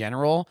wings in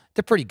general,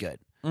 they're pretty good.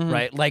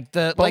 Right? Like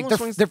Boneless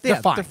wings, they're yeah,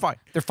 fine. they're fine.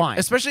 They're fine.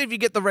 Especially if you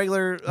get the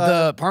regular.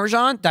 The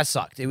Parmesan, that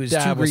sucked. It was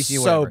that too was greasy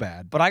or so whatever.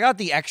 bad. But I got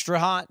the extra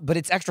hot, but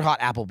it's extra hot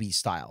Applebee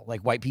style,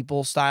 like white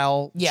people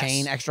style Yes.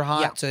 chain extra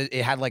hot. Yeah. So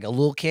it had like a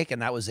little kick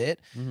and that was it.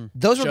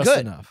 Those were just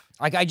good. enough.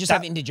 Like I just That-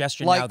 have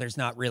indigestion like- now. There's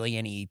not really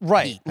any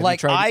Right. heat. Have you Like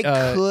tried,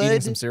 I eating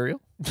could some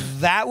cereal.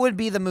 that would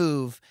be the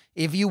move.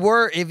 If you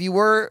were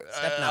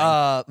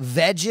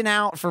vegging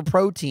out for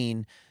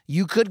protein,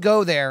 you could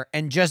go there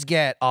and just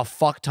get a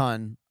fuck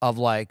ton of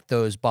like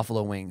those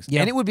buffalo wings.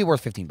 Yeah. And it would be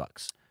worth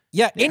 $15.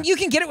 Yeah, and you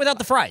can get it without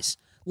the fries.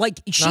 Like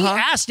she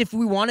asked if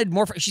we wanted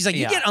more. She's like,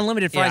 you get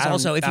unlimited fries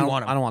also if you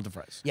want them. I don't want the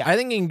fries. Yeah. I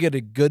think you can get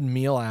a good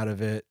meal out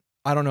of it.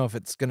 I don't know if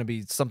it's going to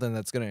be something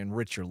that's going to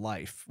enrich your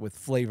life with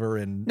flavor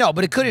and No,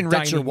 but it could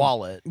enrich your Dining-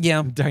 wallet.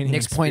 Yeah. dining.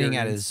 Nick's pointing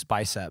at experience. his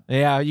bicep.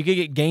 Yeah, you could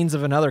get gains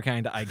of another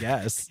kind, I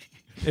guess,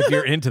 if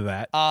you're into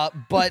that.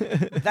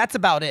 But that's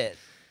about it.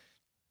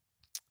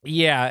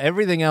 Yeah,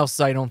 everything else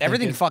I don't.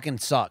 Everything think fucking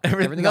sucked.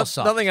 Everything else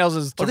sucked. Nothing else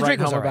is to Well, the write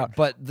drink was home alright, about.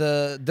 but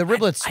the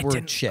riblets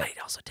were shit. I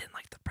also didn't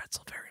like the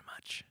pretzel very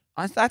much.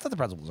 I thought the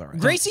pretzel was alright.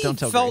 Gracie don't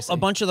tell felt Gracie. a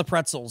bunch of the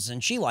pretzels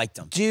and she liked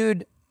them.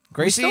 Dude,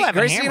 Gracie, still haven't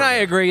Gracie and hammered I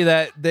it. agree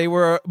that they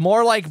were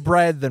more like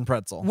bread than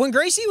pretzel. When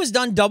Gracie was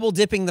done double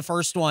dipping the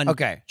first one,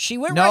 Okay. she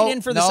went no, right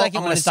in for the no, second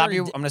I'm one. gonna and stop started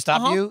you. di- I'm gonna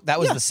stop Uh-huh. you. That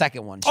was Yeah. the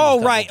second one. She Oh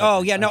was right. double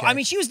Oh yeah. No, dipping. I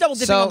mean she was double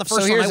dipping on the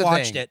first one. here's I the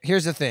watched thing. it.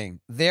 Here's the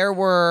thing. There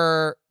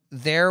were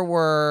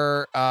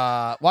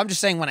well, I'm just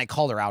saying when I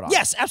called her out on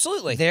Yes,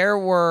 absolutely. it. There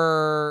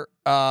were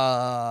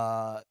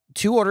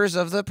 2 orders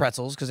of the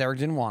pretzels because Eric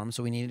didn't want them,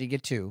 so we needed to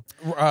get 2.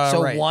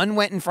 So right. one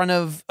went in front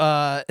of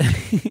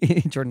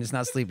Jordan is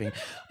not sleeping.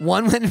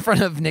 One went in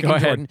front of Nick Go and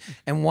ahead. Jordan,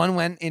 and one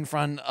went in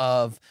front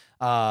of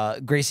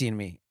Gracie and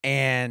me.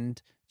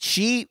 And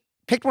she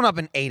picked one up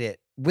and ate it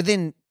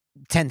within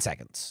 10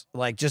 seconds.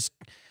 Like just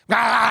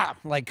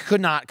like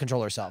could not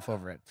control herself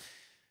over it.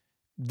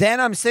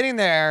 Then I'm sitting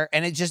there,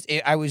 and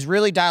I was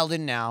really dialed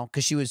in now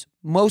because she was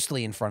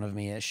mostly in front of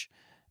me ish.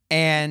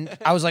 And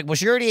I was like, well,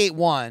 she already ate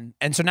one.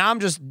 And so now I'm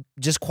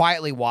just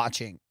quietly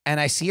watching. And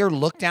I see her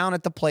look down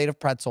at the plate of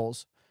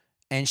pretzels,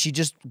 and she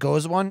just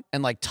goes one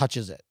and like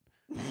touches it.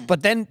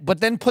 But then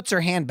puts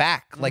her hand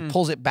back, like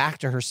pulls it back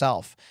to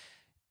herself.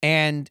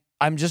 And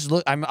I'm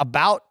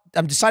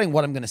deciding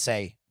what I'm gonna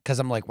say. Because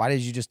I'm like, why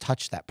did you just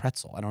touch that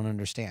pretzel? I don't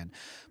understand.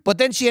 But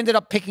then she ended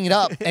up picking it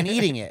up and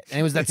eating it. And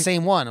it was that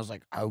same one. I was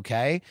like,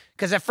 okay.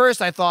 Because at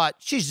first I thought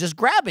she's just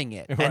grabbing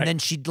it. Right. And then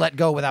she'd let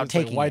go without It's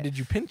like, taking why it. did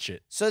you pinch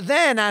it? So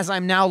then, as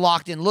I'm now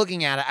locked in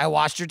looking at it, I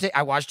watched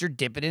her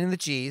dip it in the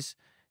cheese,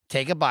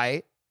 take a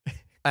bite,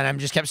 and I'm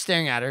just kept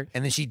staring at her.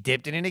 And then she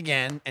dipped it in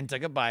again and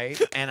took a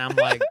bite. And I'm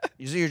like,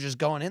 you're just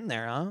going in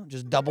there, huh?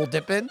 Just double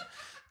dipping.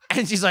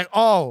 And she's like,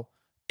 oh,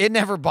 it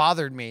never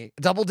bothered me.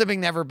 Double dipping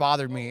never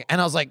bothered me.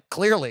 And I was like,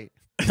 clearly.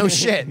 No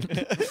shit.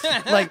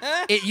 Like,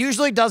 it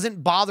usually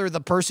doesn't bother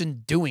the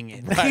person doing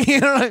it. Right.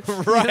 You know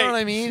what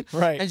I mean?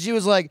 Right. And she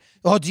was like,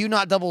 oh, do you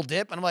not double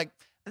dip? And I'm like,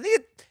 I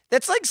think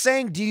that's like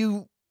saying, do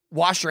you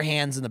wash your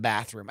hands in the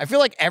bathroom? I feel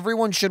like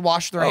everyone should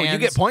wash their Oh, hands. you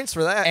get points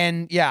for that.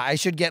 And yeah, I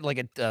should get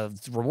like a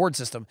reward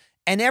system.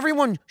 And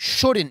everyone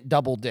shouldn't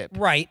double dip.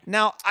 Right.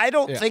 Now, I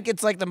don't Yeah. think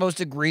it's like the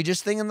most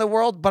egregious thing in the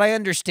world, but I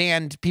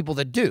understand people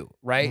that do,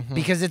 right?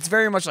 Because it's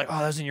very much like, oh,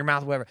 that was in your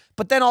mouth, whatever.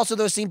 But then also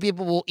those same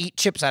people will eat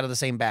chips out of the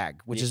same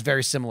bag, which is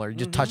very similar. You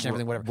just touching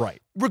everything, whatever.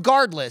 Right.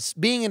 Regardless,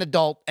 being an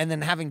adult and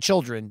then having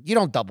children, you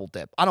don't double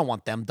dip. I don't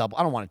want them double.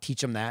 I don't want to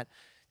teach them that.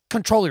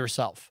 Control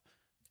yourself.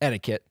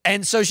 Etiquette.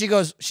 And so she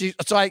goes,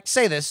 so I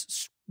say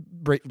this,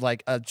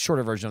 like a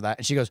shorter version of that.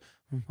 And she goes,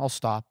 I'll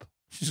stop.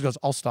 She just goes,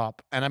 I'll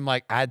stop. And I'm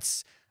like,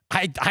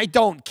 I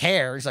don't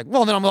care. He's like,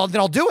 well, then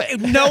I'll do it.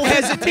 No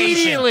hesitation.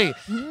 Immediately.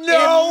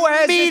 No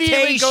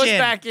Immediately hesitation. goes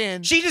back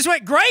in. She just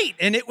went great,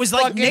 and it was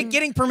like Fucking- Nick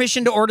getting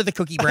permission to order the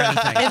cookie brownie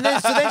thing. And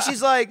then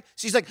she's like,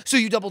 so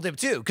you double dip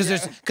too, because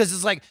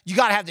it's like you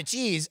gotta have the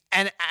cheese,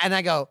 and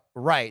I go,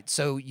 right.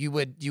 So you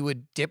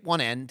would dip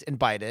one end and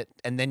bite it,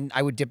 and then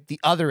I would dip the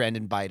other end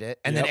and bite it,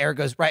 and then Eric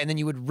goes right, and then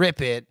you would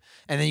rip it,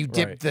 and then you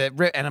dip the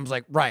rip, and I was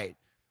like, right.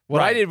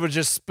 What I did was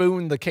just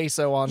spoon the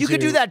queso onto You could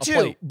do that a too,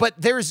 plate. but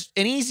there's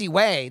an easy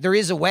way. There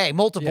is a way,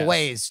 multiple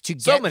ways to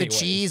So get many the ways.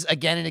 cheese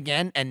again and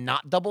again and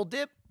not double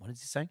dip. What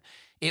is he saying?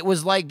 It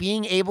was like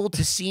being able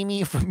to see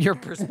me from your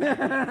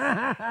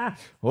perspective.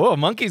 Whoa,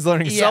 monkey's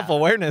learning Yeah.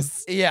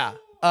 self-awareness. Yeah.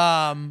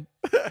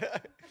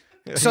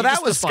 So He that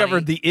just was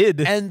discovered funny. the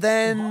id. And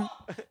then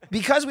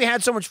because we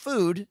had so much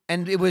food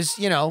and it was,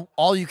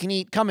 all you can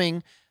eat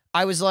coming,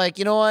 I was like,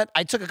 you know what?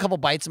 I took a couple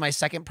bites of my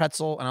second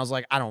pretzel and I was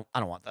like, I don't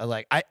want that.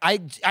 Like I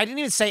didn't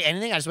even say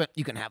anything. I just went,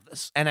 you can have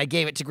this. And I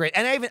gave it to Grace.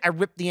 And I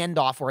ripped the end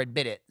off where I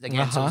bit it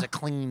again. So it was a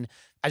clean,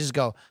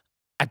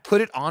 I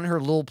put it on her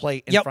little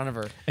plate in front of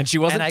her. And she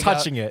wasn't And I go-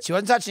 touching it. She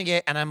wasn't touching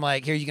it. And I'm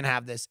like, here, you can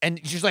have this.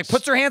 And she's like,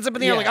 puts her hands up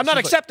in the air. Yeah, Like, I'm not she's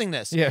like- accepting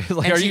this. Yeah,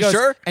 like, And are she you goes-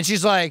 sure? And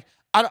she's like,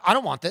 I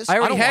don't want this. I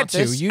already don't had want to.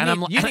 this. You And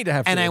need- I'm you need to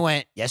have And I food.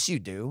 went, yes, you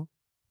do.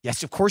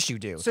 Yes, of course you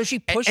do. So she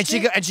pushed and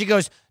it? she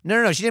goes,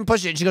 no, she didn't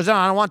push it. And she goes, no,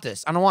 I don't want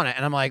this. I don't want it.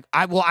 And I'm like,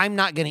 I'm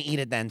not gonna eat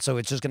it then, so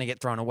it's just gonna get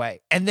thrown away.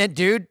 And then,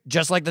 dude,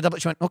 just like the double,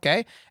 she went,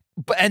 okay,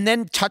 and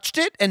then touched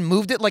it and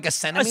moved it like a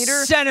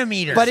centimeter. A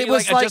centimeter. But it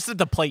was like adjusted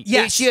the plate.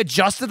 yeah, she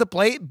adjusted the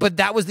plate, but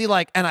that was the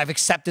and I've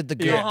accepted the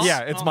goods.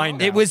 Yeah, it's mine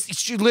now. It was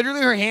she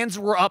literally her hands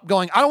were up,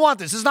 going, I don't want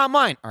this. This is not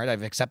mine. All right,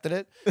 I've accepted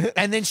it.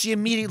 And then she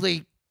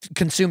immediately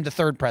consumed the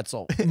third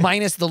pretzel,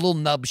 minus the little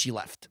nub she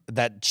left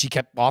that she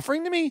kept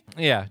offering to me.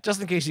 Yeah,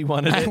 just in case you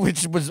wanted it.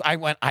 Which was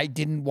I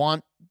didn't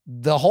want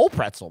the whole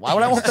pretzel. Why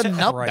would I want the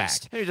nub back?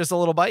 Christ. Maybe just a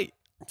little bite.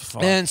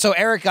 And so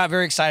Eric got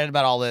very excited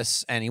about all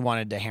this, and he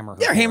wanted to hammer her.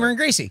 They're for hammering it.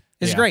 Gracie.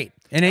 It's Yeah. great.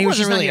 And It he was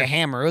wasn't just really like, a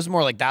hammer. It was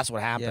more like that's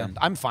what happened.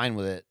 I'm fine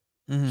with it.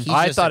 He's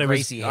I just thought a it was.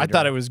 Graysie I hater.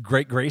 thought it was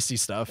great Graysie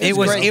stuff. it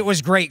was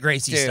great. great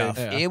Gracie Dude, stuff.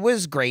 Yeah. It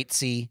was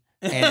Graysie,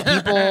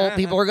 and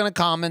people are gonna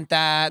comment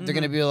that. They're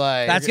gonna be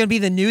like, That's gonna be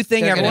the new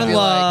thing they're gonna everyone be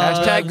like,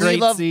 loves. Hashtag we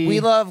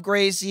Graysie. love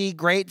Graysie.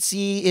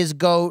 Graysie is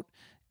goat,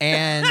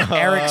 and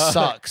Eric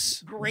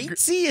sucks.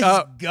 Gracie is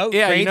goat.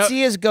 yeah, you know-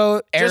 Graysie is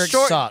goat. Eric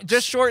sucks.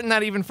 Just shorten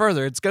that even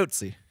further. It's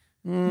Goatsy.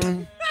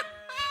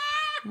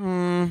 I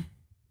don't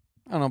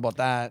know about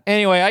that.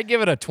 Anyway, I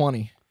give it a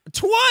 20.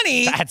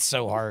 20. That's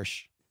so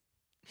harsh.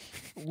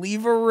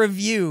 Leave a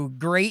review.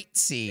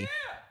 Gracie.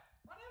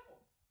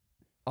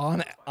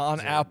 On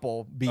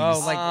Applebee's.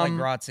 Oh, like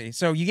Grazie.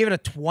 So you give it a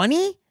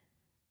 20?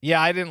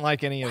 yeah, I didn't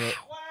like any of it.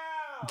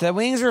 The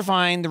wings are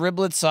fine. The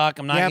riblets suck.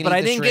 I'm not. Yeah, gonna but eat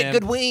I the didn't get shrimp.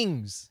 good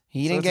wings.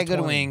 He So didn't it's a get good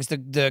 20. wings.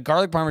 The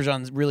garlic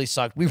parmesan really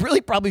sucked. We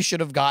really probably should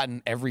have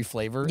gotten every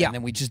flavor, Yeah. and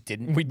then we just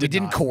didn't. We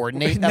didn't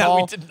coordinate at No,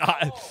 all. we did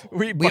not.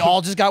 We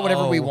all just got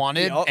whatever we Oh,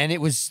 wanted, yep. and it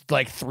was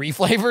like 3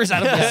 flavors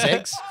out of the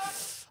 6.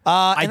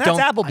 And that's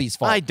Applebee's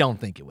fault. I don't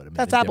think it would have made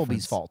That's a Applebee's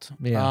difference. fault.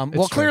 Yeah,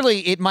 well, it's true. clearly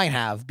it might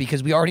have,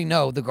 because we already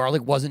know the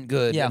garlic wasn't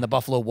good Yeah. and the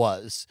buffalo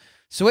was.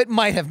 So it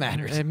might have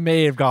mattered. It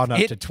may have gone up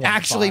It to 25.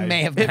 actually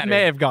may have It mattered.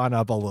 may have gone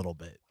up a little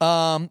bit.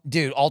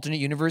 Dude, alternate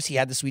universe, he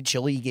had the sweet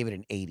chili. He gave it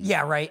an 80.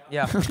 Yeah, right.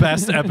 Yeah.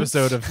 Best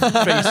episode of Face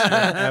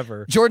Jam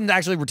ever. Jordan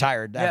actually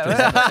retired after this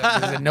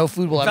episode. He said, no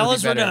food will ever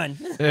Fellas, be we're better. done.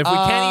 If we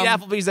can't eat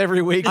Applebee's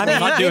every week, I we're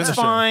not mean, doing it's the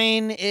show.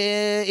 fine.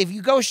 If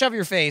you go shove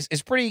your face,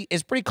 it's pretty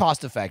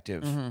cost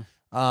effective.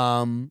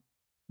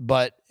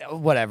 But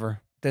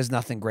whatever. There's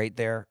nothing great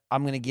there.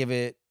 I'm gonna give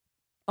it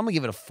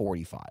a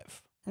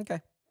 45. Okay.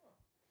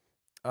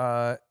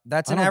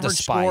 That's I an don't average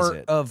despise score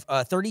it. of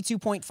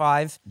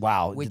 32.5,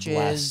 Wow, which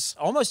less. is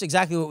almost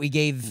exactly what we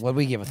gave. What did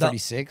we give, a the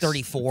 36?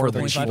 34.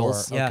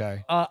 34. Yeah.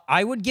 Okay.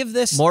 I would give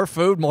this. More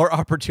food, more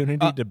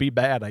opportunity to be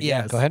bad, I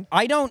yeah, guess. Go ahead.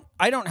 I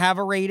don't have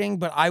a rating,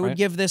 but I would Right.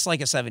 give this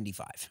like a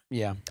 75.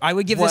 Yeah. I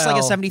would give this like a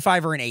Well-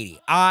 75 or an 80.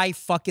 I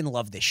fucking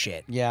love this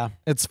shit. Yeah.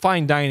 It's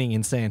fine dining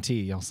in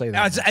Santee, I'll say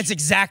that. That's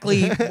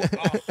exactly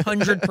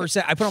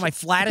 100%. I put on my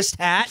flattest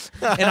hat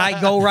and I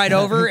go right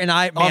over and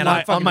I'm on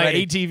fucking my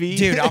ready. ATV.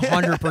 Dude,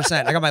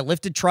 100%. I got my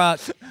lifted truck,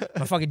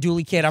 my fucking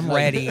dually kit. I'm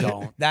ready.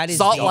 don't. That is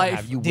Salt the-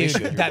 life. You wish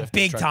Dude, you had your that lifted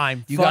big truck.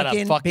 time. You got a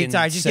fucking fucking big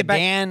time. Just get back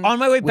sedan on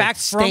my way with back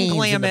from stains in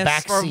the Glamis.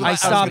 back seat. I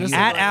stopped gonna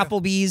at say.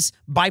 Applebee's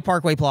by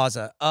Parkway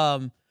Plaza.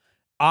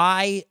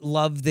 I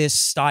love this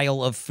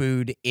style of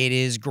food. It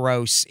is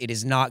gross. It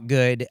is not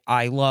good.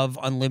 I love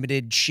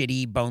unlimited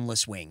shitty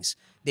boneless wings.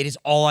 That is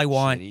all I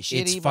want.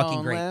 It's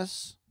fucking great.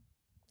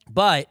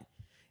 But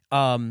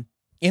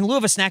in lieu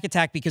of a snack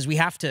attack, because we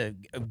have to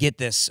get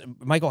this,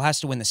 Michael has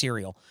to win the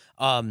cereal.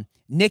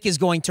 Nick is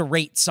going to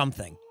rate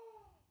something.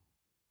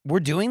 We're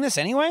doing this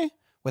anyway?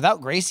 Without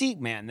Graysie?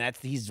 Man,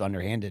 he's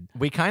underhanded.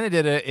 We kind of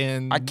did it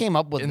in I came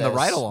up with in the this.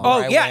 ride-along.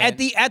 Oh I yeah,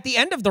 went- at the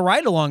end of the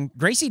ride along,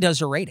 Graysie does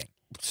her rating.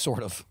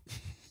 Sort of.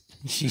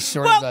 She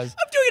sort Well, of does.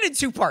 I'm doing it in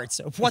 2 parts.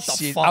 What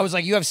the fuck? I was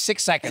like, you have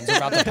 6 seconds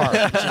about the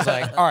part. She's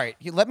like, all right,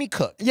 let me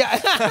cook. yeah.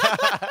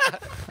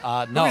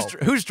 No.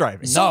 Who's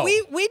driving? So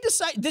No. we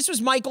decided this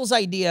was Michael's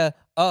idea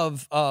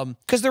of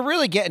Because they're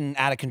really getting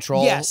out of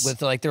control Yes.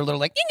 with like their little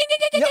like.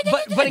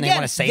 but and they again,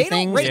 wanna say they don't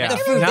things. rate Yeah. the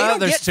food. They Now don't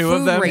there's get 2 of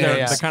food them.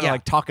 ratings. They're kind of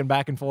like talking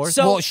back and forth.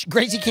 So- Well,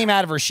 Graysie came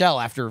out of her shell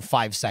after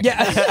 5 seconds.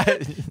 Yeah.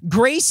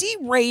 Graysie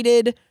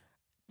rated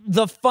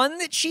the fun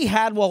that she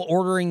had while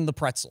ordering the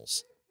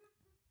pretzels.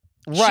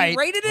 Right. She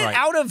rated it Right.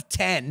 out of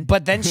 10.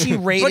 But then she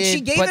rated. But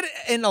she gave it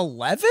an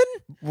 11?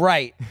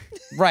 Right.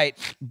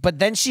 But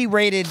then she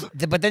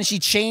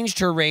changed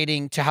her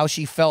rating to how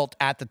she felt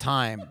at the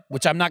time,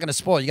 which I'm not going to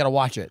spoil. You got to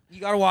watch it. You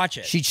got to watch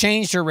it. She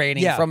changed her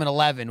rating Yeah. from an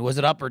 11. Was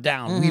it up or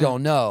down? We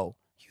don't know.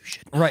 You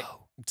should know. Right.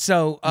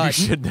 So, you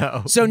should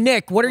know. so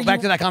Nick, what are you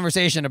Back to that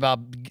conversation about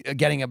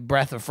getting a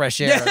breath of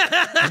fresh air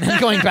and then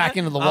going back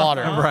into the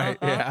water. Right,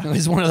 yeah. It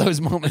was one of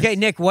those moments. Okay,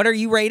 Nick, what are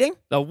you rating?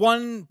 The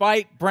 1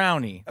 bite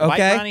brownie. Okay. Bite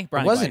brownie? It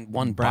Brownie wasn't bite.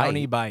 one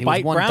Brownie bite.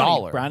 bite. It was Bite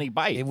brownie. $1. Brownie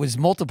bite. It was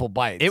multiple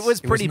bites. It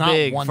was pretty not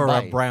big one for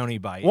bite. a brownie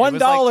bite. $1 It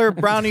was like,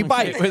 brownie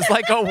bite. it was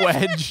like a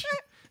wedge.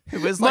 It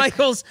was like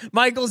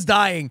Michael's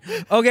dying.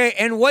 Okay,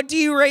 and what do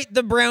you rate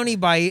the brownie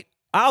bite?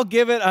 I'll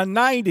give it a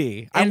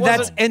 90. And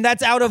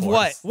that's out of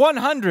what?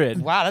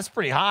 100. Wow, that's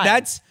pretty high.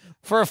 That's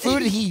for a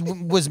food he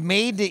was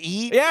made to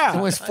eat. Yeah.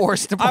 and was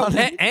forced upon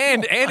him.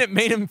 and it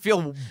made him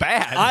feel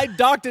bad. I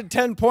docked it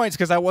 10 points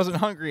because I wasn't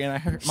hungry and I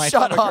hurt my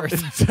Shut stomach up.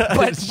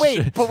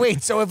 hurt. But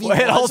wait. So if he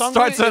It all was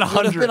hungry, starts at it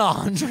would have 100. been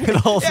 100.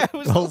 It all, Yeah, it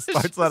was it all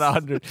starts at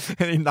 100,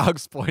 and he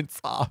knocks points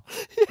off.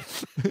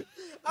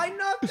 I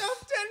knocked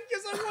off 10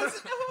 because I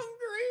wasn't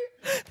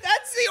hungry.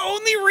 That's the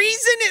only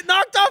reason it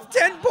knocked off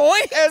 10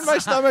 points. And my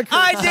stomach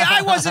hurt.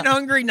 I wasn't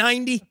hungry.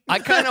 90. I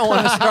kind of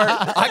want to start.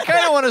 I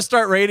kind of want to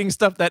start rating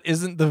stuff that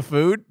isn't the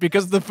food,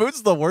 because the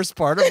food's the worst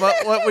part of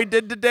what we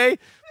did today.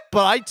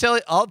 But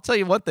I'll tell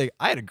you one thing.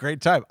 I had a great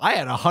time. I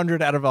had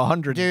 100 out of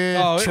 100. Dude,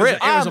 Oh, it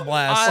was a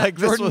blast. Like,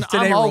 this Jordan, was I'm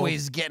today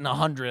always getting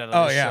 100 out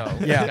of the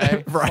show. Yeah.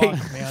 Okay?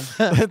 right. man.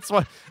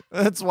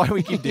 That's why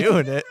we keep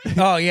doing it.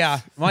 Oh yeah,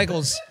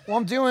 Michael's. Well,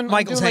 I'm doing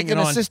Michael's like hanging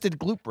an on. assisted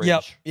glute bridge.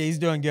 Yep. Yeah, he's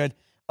doing good.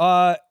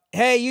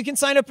 Hey, you can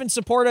sign up and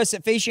support us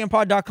at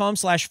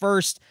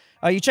facejampod.com/first.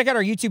 You check out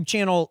our YouTube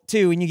channel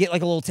too, and you get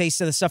like a little taste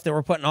of the stuff that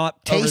we're putting up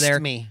over Taste there.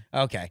 me.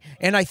 Okay.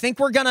 And I think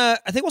we'll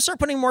start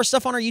putting more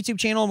stuff on our YouTube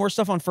channel, more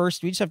stuff on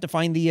First. We just have to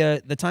find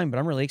the time, but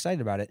I'm really excited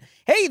about it.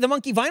 Hey, the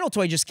Monkey Vinyl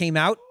toy just came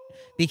out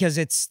because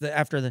it's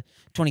after the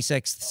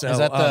 26th. So Is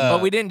that the-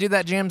 But we didn't do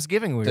that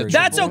Jamsgiving. We were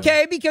that's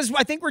okay because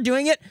I think we're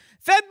doing it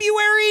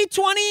February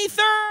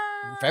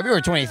 23rd.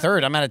 February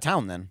 23rd. I'm out of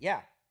town then.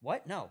 Yeah.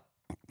 What? No.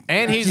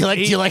 And Do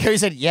you like how he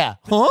said, yeah?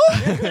 Huh?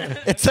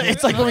 it's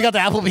like when we got to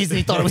Applebee's and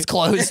he thought it was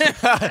closed.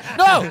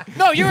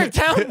 No, you're in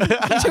town.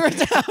 You're in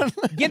town.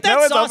 Get No, that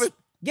it's sauce. open.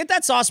 Get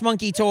that sauce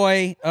monkey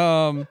toy.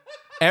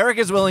 Eric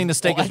is willing to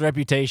stake his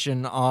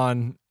reputation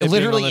on it being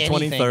Literally on the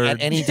anything 23rd.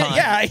 at any time.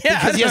 Yeah.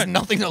 Because he has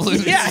nothing to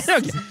lose. Yeah, I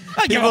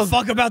don't give a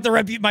fuck about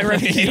my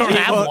reputation. You don't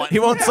have one. He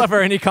won't suffer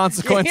any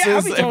consequences Yeah,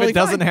 I'll be if totally it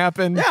doesn't fine.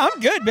 happen. Yeah,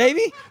 I'm good,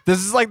 baby. This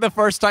is like the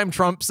first time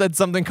Trump said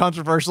something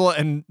controversial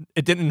and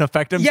it didn't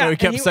affect him, Yeah, so he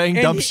kept saying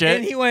dumb shit.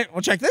 And he went,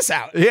 well, check this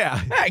out. Yeah.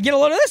 Yeah, get a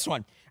load of this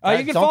one. You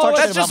can Don't follow talk us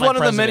shit That's about just my one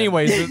of the many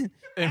president.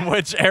 ways in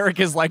which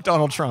Eric is like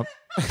Donald Trump.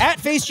 at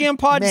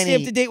FaceJamPod to stay Many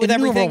up to date with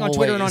everything on innumerable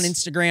Twitter and on ways.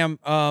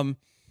 Instagram.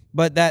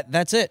 But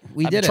that's it.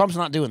 We did Trump's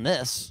not doing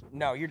this. it.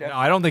 No, you're No,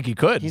 I don't think he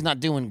could. He's not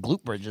doing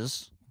glute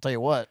bridges. I'll tell you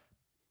what.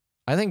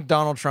 I think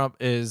Donald Trump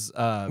is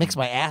Makes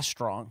my ass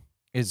strong.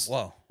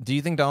 Whoa. Do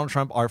you think Donald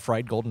Trump are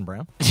fried golden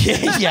brown?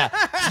 yeah.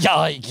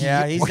 Yeah,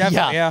 he's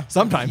definitely, yeah.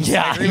 Sometimes.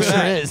 Yeah, he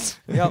sure is.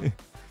 Yep.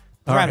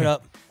 All Wrap right. it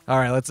up. All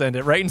right, let's end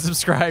it. Rate and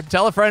subscribe.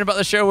 Tell a friend about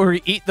the show where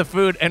we eat the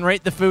food and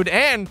rate the food,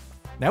 and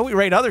now we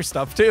rate other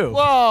stuff too.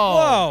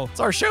 Whoa. It's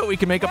our show. We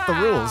can make up the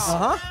rules.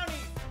 Uh-huh.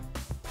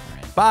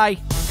 Bye.